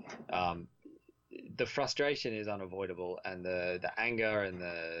it, the frustration is unavoidable, and the anger and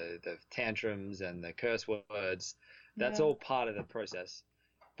the tantrums and the curse words, that's all part of the process.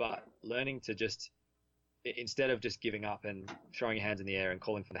 But learning to just, instead of just giving up and throwing your hands in the air and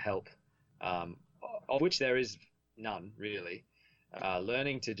calling for the help, of which there is none really,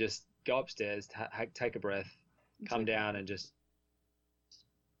 learning to just go upstairs, take a breath, come down, and just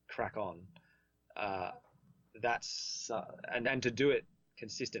crack on. That's and to do it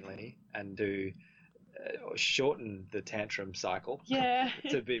consistently, and to shorten the tantrum cycle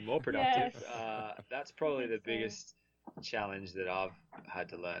to be more productive. That's probably the biggest challenge that I've had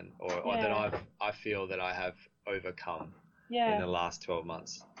to learn, or that I feel that I have overcome in the last 12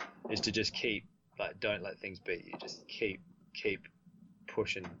 months, is to just don't let things beat you. Just keep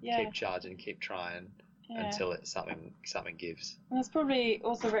pushing, keep charging, keep trying. until something gives. And that's probably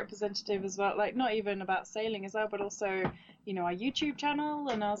also representative as well, like not even about sailing as well, but also, you know, our YouTube channel,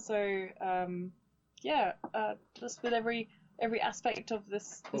 and also just with every aspect of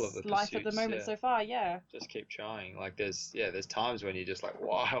this life at the moment so far. Just keep trying. Like there's times when you're just like,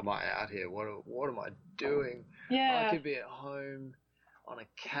 why am I out here? What am I doing? I could be at home on a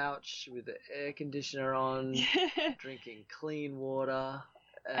couch with the air conditioner on, drinking clean water,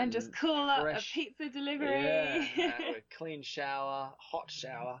 and just call up a pizza delivery. A clean shower, hot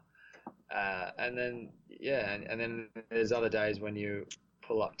shower, and then and then there's other days when you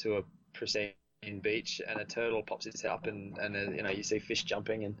pull up to a pristine beach and a turtle pops its head up, and you know, you see fish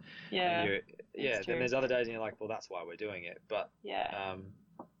jumping, and then there's other days and you're like, well, that's why we're doing it. But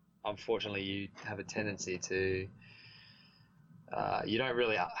unfortunately, you have a tendency to you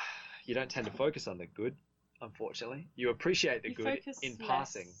don't tend to focus on the good. Unfortunately, you appreciate the good in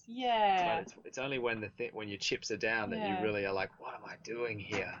passing. Yeah. But it's only when when your chips are down that you really are like, what am I doing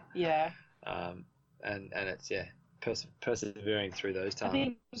here? Yeah. And it's persevering through those times. I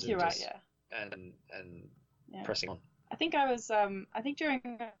think you're right. Yeah. And pressing on. I think I think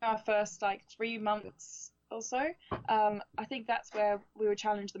during our first 3 months or so, I think that's where we were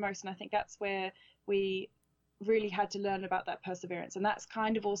challenged the most, and I think that's where we really had to learn about that perseverance, and that's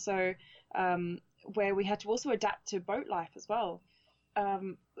kind of also where we had to also adapt to boat life as well,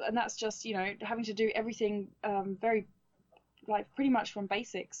 and that's just, you know, having to do everything very pretty much from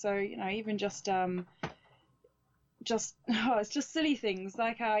basics. So, you know, even just it's just silly things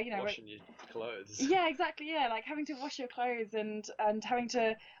like you know, washing your clothes. Yeah, exactly. Yeah, like having to wash your clothes and having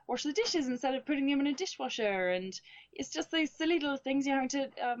to wash the dishes instead of putting them in a dishwasher, and it's just those silly little things you're having to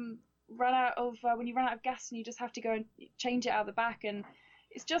run out of when you run out of gas and you just have to go and change it out the back, and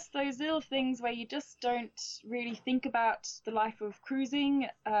it's just those little things where you just don't really think about the life of cruising.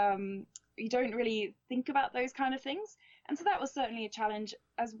 You don't really think about those kind of things, and so that was certainly a challenge,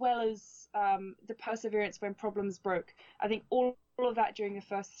 as well as the perseverance when problems broke. I think all of that during the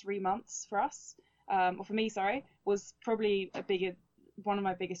first 3 months for us, or for me, sorry, was probably one of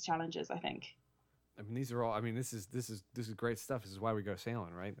my biggest challenges, I think. I mean, these are all. I mean, this is great stuff. This is why we go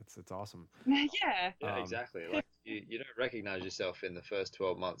sailing, right? It's awesome. Yeah. Yeah, exactly. Like you don't recognize yourself in the first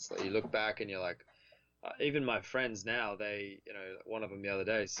 12 months. Like, you look back and you're like, even my friends now, they, you know, one of them the other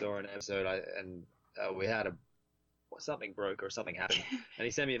day saw an episode, and we had something broke or something happened, and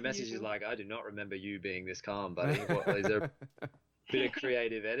he sent me a message. He's like, I do not remember you being this calm, buddy. Is there a bit of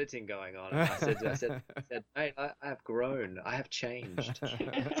creative editing going on? And I said, mate, I have grown. I have changed.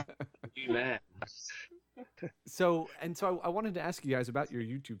 New man. So I wanted to ask you guys about your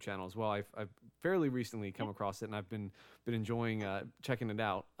YouTube channel as well. I've fairly recently come across it, and I've been enjoying checking it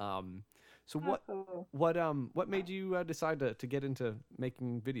out. So what made you decide to get into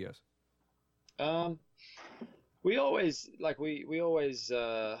making videos? We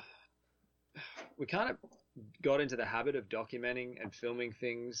kind of got into the habit of documenting and filming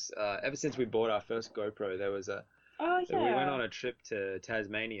things ever since we bought our first GoPro. There was we went on a trip to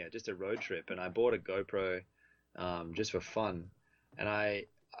Tasmania, just a road trip, and I bought a GoPro just for fun, and I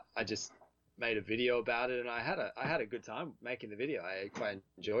just made a video about it, and I had a good time making the video. I quite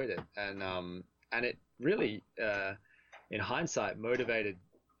enjoyed it, and it really in hindsight motivated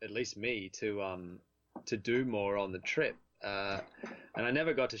at least me to do more on the trip. And I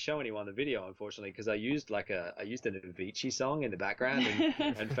never got to show anyone the video, unfortunately, because I used an Avicii song in the background,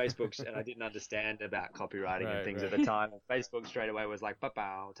 and Facebook, and I didn't understand about copywriting and things at the time. And Facebook straight away was like,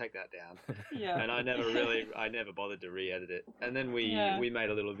 "I'll take that down." Yeah. And I never bothered to re-edit it. And then we made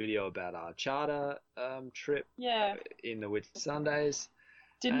a little video about our charter trip in the Whitsundays.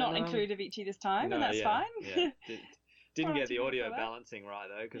 Did not include Avicii this time, and that's fine. Yeah. Didn't get the audio balancing right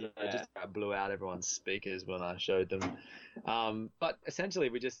though, because I just blew out everyone's speakers when I showed them. But essentially,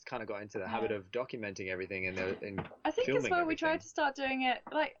 we just kind of got into the habit of documenting everything and I think filming as well everything. We tried to start doing it,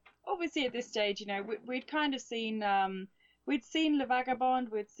 like, obviously at this stage, you know, we'd kind of seen we'd seen Le Vagabond,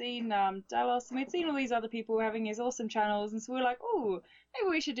 we'd seen Delos, and we'd seen all these other people having these awesome channels, and so we were like, oh, maybe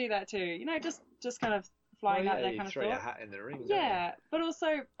we should do that too, you know, just kind of flying out there kind of throw your thought. hat in the ring. Yeah, but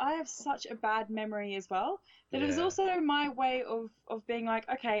also I have such a bad memory as well that it was also my way of being like,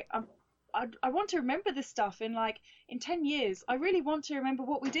 okay, I want to remember this stuff in 10 years. I really want to remember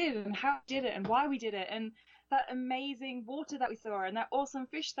what we did and how we did it and why we did it, and that amazing water that we saw and that awesome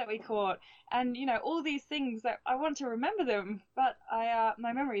fish that we caught, and, you know, all these things that I want to remember them, but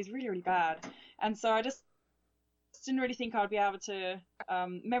my memory is really, really bad, and so I just didn't really think I'd be able to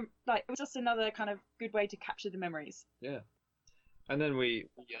it was just another kind of good way to capture the memories. Yeah. And then we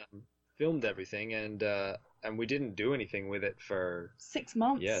filmed everything, and and we didn't do anything with it for 6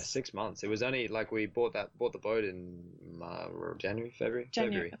 months. Yeah, 6 months. It was only like we bought the boat in February.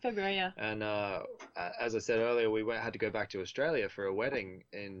 February, yeah. And as I said earlier, we had to go back to Australia for a wedding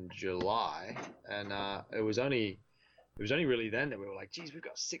in July, and it was only really then that we were like, geez, we've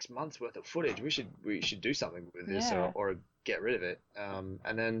got 6 months worth of footage. We should do something with this, or get rid of it.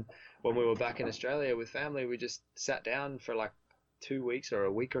 And then when we were back in Australia with family, we just sat down for like 2 weeks or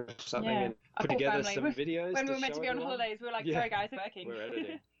a week or something and put together some videos. When we were meant to be on holidays, we were like, sorry guys, we're working. We're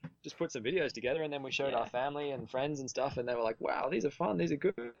editing. Just put some videos together, and then we showed our family and friends and stuff, and they were like, wow, these are fun, these are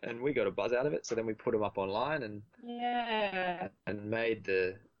good, and we got a buzz out of it. So then we put them up online and made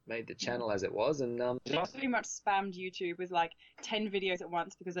the channel as it was, and pretty much spammed YouTube with like 10 videos at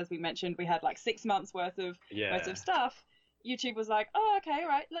once, because as we mentioned, we had like 6 months worth of stuff. YouTube was like, oh, okay,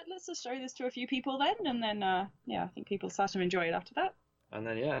 right, let's just show this to a few people then, and then I think people started to enjoy it after that. And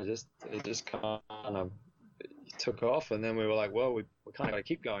then it just kind of took off, and then we were like, well, we kind of got to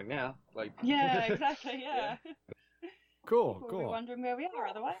keep going now. Like Exactly, yeah. Cool. We're wondering where we are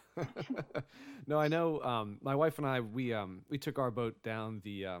otherwise. No, I know. My wife and I, we took our boat down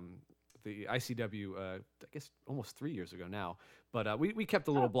the ICW. I guess almost 3 years ago now. But we kept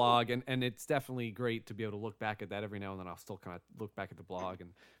a little blog, and it's definitely great to be able to look back at that every now and then. I'll still kind of look back at the blog,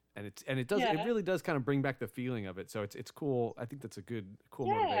 and it really does kind of bring back the feeling of it. So it's cool. I think that's a cool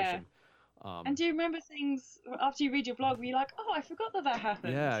motivation. And do you remember things after you read your blog where you're like, oh, I forgot that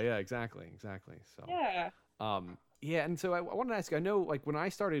happened? Yeah, exactly. So and so I wanted to ask you, I know like when I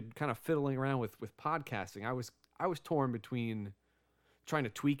started kind of fiddling around with podcasting, I was torn between trying to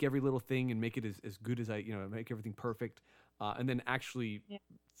tweak every little thing and make it as good as make everything perfect, and then actually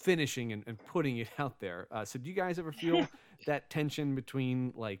finishing and putting it out there. So do you guys ever feel that tension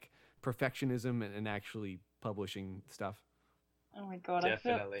between like perfectionism and actually publishing stuff? Oh my God,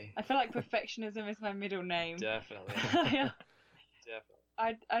 definitely. I feel like perfectionism is my middle name. Definitely. Definitely.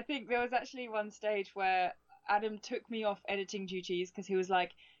 I think there was actually one stage where Adam took me off editing duties because he was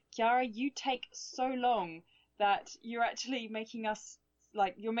like, Kiara, you take so long that you're actually making us,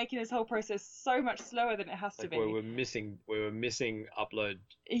 like, you're making this whole process so much slower than it has to be. We were missing upload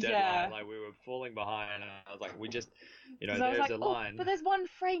deadline. Like we were falling behind. I was like, we just, there's like, a line. But there's one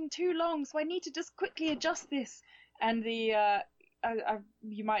frame too long, so I need to just quickly adjust this. And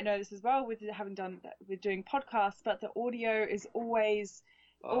you might know this as well with doing podcasts, but the audio is always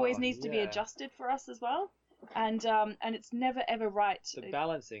needs to be adjusted for us as well. And it's never ever right. The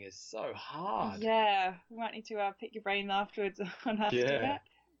balancing is so hard. Yeah, we might need to pick your brain afterwards on how to do that.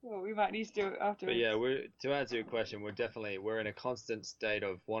 Well, we might need to do it afterwards. But to answer your question, we're in a constant state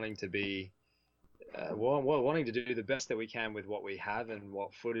of wanting to be, wanting to do the best that we can with what we have and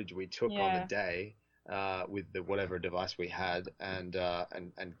what footage we took on the day, with whatever device we had, and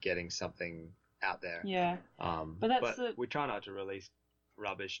getting something out there. Yeah. But we try not to release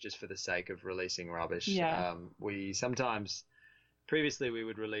rubbish just for the sake of releasing rubbish. We sometimes, previously we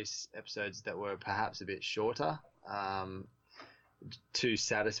would release episodes that were perhaps a bit shorter to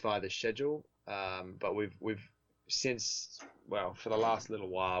satisfy the schedule, but we've since, for the last little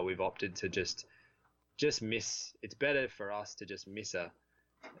while, we've opted to just miss. It's better for us to just miss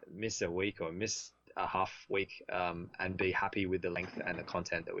a week or miss a half week, and be happy with the length and the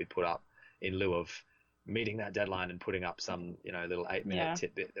content that we put up, in lieu of meeting that deadline and putting up some little 8-minute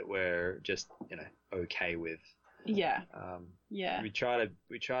tidbit that we're just okay with. We try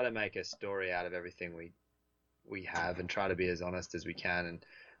to make a story out of everything we have, and try to be as honest as we can,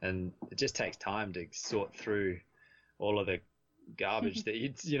 and it just takes time to sort through all of the garbage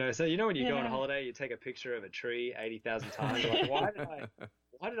that so when you go on holiday, you take a picture of a tree 80,000 times. You're like,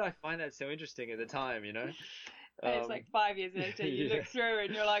 why did I find that so interesting at the time? And it's like 5 years later, you look through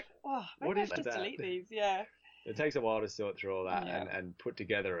and you're like, oh, maybe I should just delete these. Yeah. It takes a while to sort through all that and put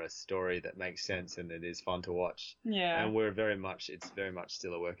together a story that makes sense and it is fun to watch. Yeah. And it's very much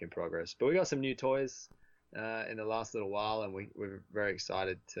still a work in progress. But we got some new toys in the last little while, and we're very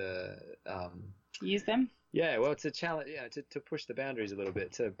excited to use them. Yeah, well, it's a challenge, to push the boundaries a little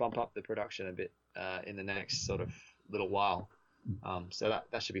bit, to bump up the production a bit in the next sort of little while. So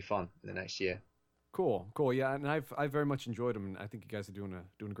that should be fun in the next year. Cool. Yeah, and I've very much enjoyed them, and I think you guys are doing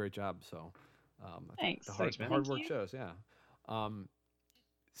a great job. So, thanks. The hard work shows. Yeah.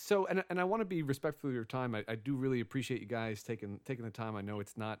 So, and I want to be respectful of your time. I do really appreciate you guys taking the time. I know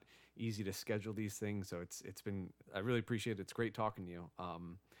it's not easy to schedule these things, so it's been, I really appreciate it. It's great talking to you.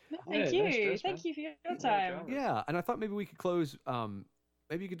 Thank you. Thank you for your time. Yeah, and I thought maybe we could close.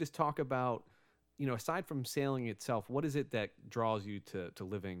 Maybe you could just talk about, aside from sailing itself, what is it that draws you to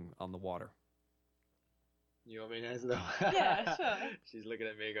living on the water? You want me to answer that one? Yeah, sure. She's looking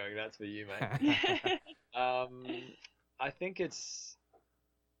at me going, "That's for you, mate." I think it's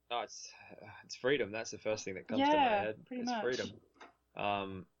freedom. That's the first thing that comes to my head. Pretty It's much.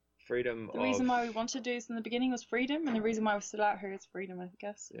 freedom. Freedom The of reason why we wanted to do this in the beginning was freedom, and the reason why we're still out here is freedom, I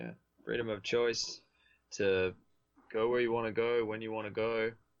guess. yeah, freedom of choice to go where you want to go when you want to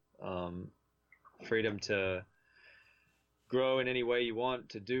go. Freedom to grow in any way you want,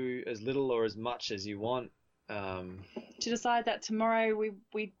 to do as little or as much as you want. To decide that tomorrow we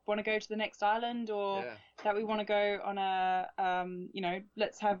want to go to the next island, or Yeah. that we want to go on a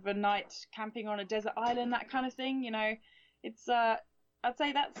let's have a night camping on a desert island, that kind of thing. It's I'd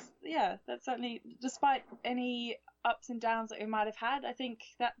say that's certainly, despite any ups and downs that we might have had, I think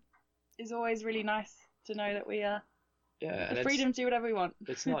that is always really nice to know that we and the freedom to do whatever we want.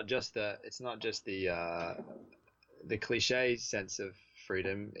 It's not just the cliche sense of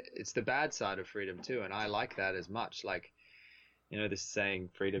freedom. It's the bad side of freedom too, and I like that as much. Like, this saying,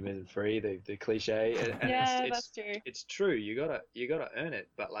 freedom isn't free, the cliche. And that's true. It's true. You gotta earn it,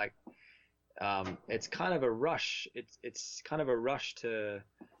 but like, it's kind of a rush. It's kind of a rush to,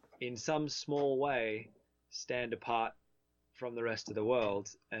 in some small way, stand apart from the rest of the world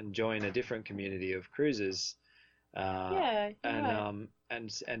and join a different community of cruisers. And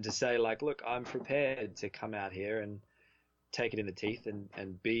to say, like, look, I'm prepared to come out here and take it in the teeth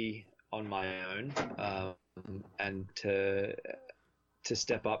and be on my own, and to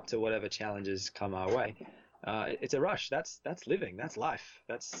step up to whatever challenges come our way. It's a rush. That's living. That's life.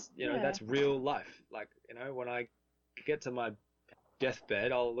 That's that's real life. Like, when I get to my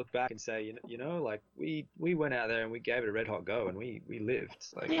deathbed, I'll look back and say, like, we went out there and we gave it a red hot go, and we lived.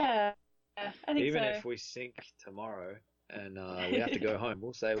 Like, I think even so. if we sink tomorrow and we have to go home,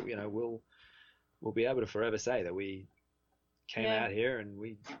 we'll say, we'll be able to forever say that we came out here and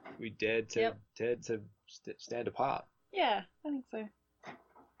we dared to stand apart. Yeah, I think so.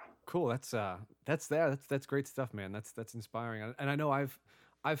 Cool. That's great stuff, man. That's inspiring. And I know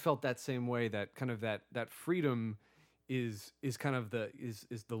I've felt that same way, that kind of that freedom is kind of the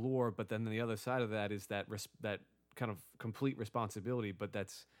lure, but then the other side of that is that kind of complete responsibility. But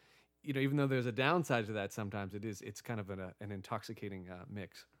that's, even though there's a downside to that, sometimes it's kind of an intoxicating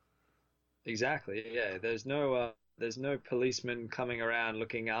mix. Exactly. Yeah. There's no policeman coming around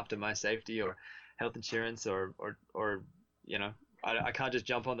looking after my safety or health insurance or I can't just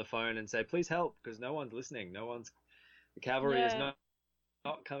jump on the phone and say, please help, because no one's listening. The cavalry is not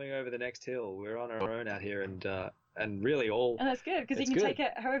coming over the next hill. We're on our own out here, and really all. And that's good, because you can take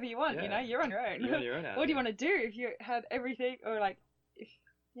it however you want. Yeah. You're on your own. You're on your own out What do you here. want to do if you had everything, or like,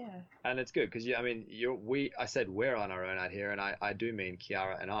 And it's good because I said we're on our own out here, and I do mean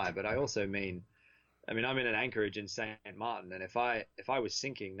Kiara and I, but I also mean, I'm in an anchorage in St. Martin, and if I was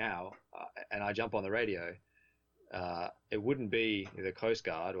sinking now and I jump on the radio, it wouldn't be the Coast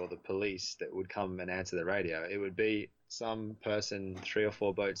Guard or the police that would come and answer the radio. It would be some person 3 or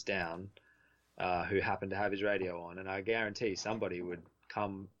 4 boats down who happened to have his radio on, and I guarantee somebody would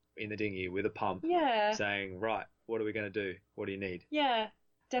come in the dinghy with a pump saying, right, what are we going to do? What do you need? Yeah,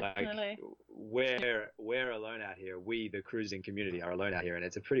 definitely. Like, we're alone out here. We, the cruising community, are alone out here, and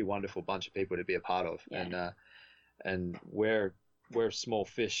it's a pretty wonderful bunch of people to be a part of. Yeah. And we're small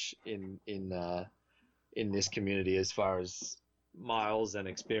fish in this community as far as miles and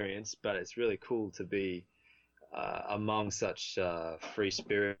experience, but it's really cool to be among such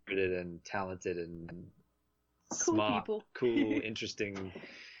free-spirited and talented and cool smart, people. cool, interesting,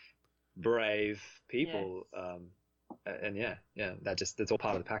 brave people. And that's all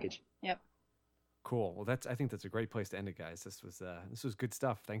part of the package. Yep. Cool. Well, I think that's a great place to end it, guys. This was good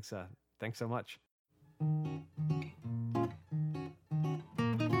stuff. Thanks so much.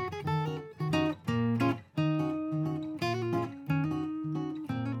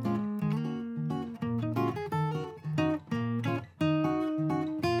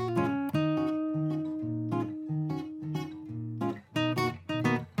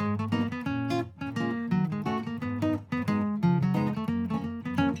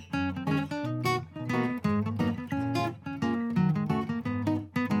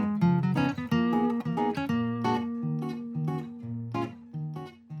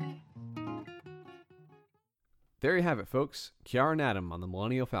 There you have it, folks. Kiara and Adam on the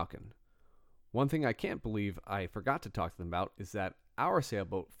Millennial Falcon. One thing I can't believe I forgot to talk to them about is that our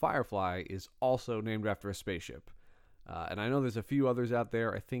sailboat, Firefly, is also named after a spaceship. And I know there's a few others out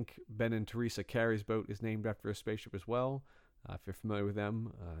there. I think Ben and Teresa Carey's boat is named after a spaceship as well, if you're familiar with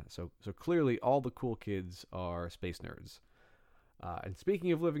them. So clearly all the cool kids are space nerds. And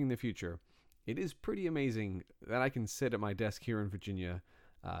speaking of living in the future, it is pretty amazing that I can sit at my desk here in Virginia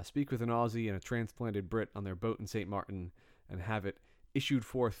speak with an Aussie and a transplanted Brit on their boat in St. Martin, and have it issued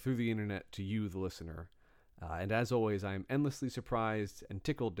forth through the internet to you, the listener. And as always, I am endlessly surprised and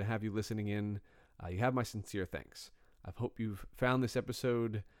tickled to have you listening in. You have my sincere thanks. I hope you've found this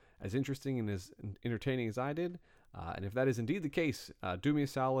episode as interesting and as entertaining as I did. And if that is indeed the case, do me a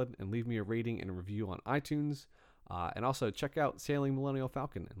solid and leave me a rating and a review on iTunes. And also check out Sailing Millennial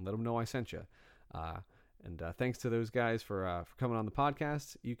Falcon and let them know I sent you. And thanks to those guys for coming on the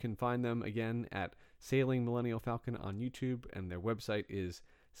podcast. You can find them again at Sailing Millennial Falcon on YouTube, and their website is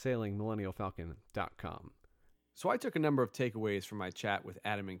sailingmillennialfalcon.com. So I took a number of takeaways from my chat with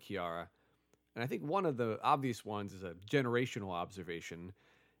Adam and Kiara, and I think one of the obvious ones is a generational observation,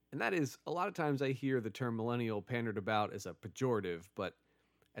 and that is a lot of times I hear the term millennial pandered about as a pejorative, but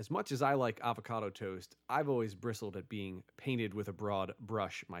as much as I like avocado toast, I've always bristled at being painted with a broad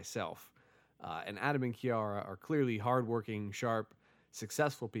brush myself. And Adam and Kiara are clearly hardworking, sharp,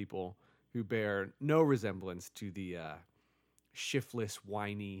 successful people who bear no resemblance to the shiftless,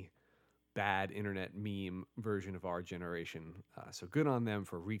 whiny, bad internet meme version of our generation. So good on them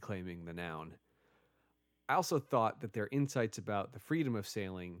for reclaiming the noun. I also thought that their insights about the freedom of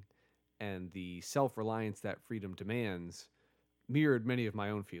sailing and the self-reliance that freedom demands mirrored many of my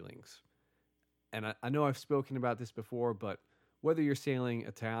own feelings. And I know I've spoken about this before, but whether you're sailing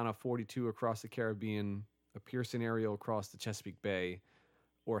a Tiana 42 across the Caribbean, a Pearson Ariel across the Chesapeake Bay,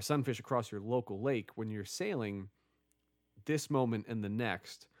 or a Sunfish across your local lake, when you're sailing, this moment and the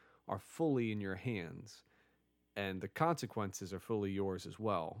next are fully in your hands, and the consequences are fully yours as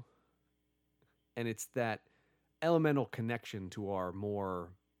well. And it's that elemental connection to our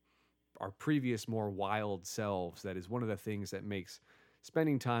previous, more wild selves that is one of the things that makes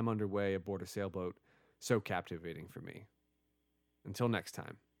spending time underway aboard a sailboat so captivating for me. Until next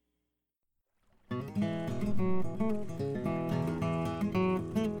time.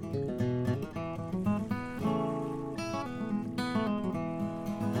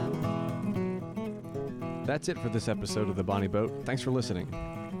 That's it for this episode of The Bonnie Boat. Thanks for listening.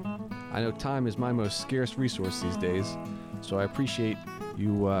 I know time is my most scarce resource these days, so I appreciate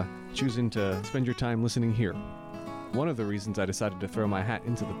you choosing to spend your time listening here. One of the reasons I decided to throw my hat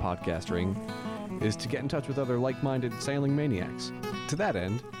into the podcast ring is to get in touch with other like-minded sailing maniacs. To that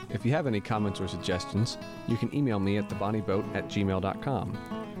end, if you have any comments or suggestions, you can email me at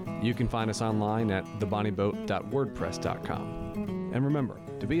thebonnieboat@gmail.com. You can find us online at thebonnieboat.wordpress.com. And remember,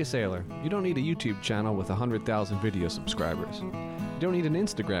 to be a sailor, you don't need a YouTube channel with 100,000 video subscribers. You don't need an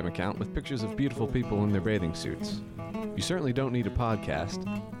Instagram account with pictures of beautiful people in their bathing suits. You certainly don't need a podcast.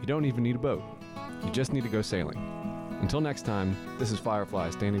 You don't even need a boat. You just need to go sailing. Until next time, this is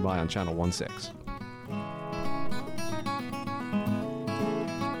Firefly standing by on Channel 16.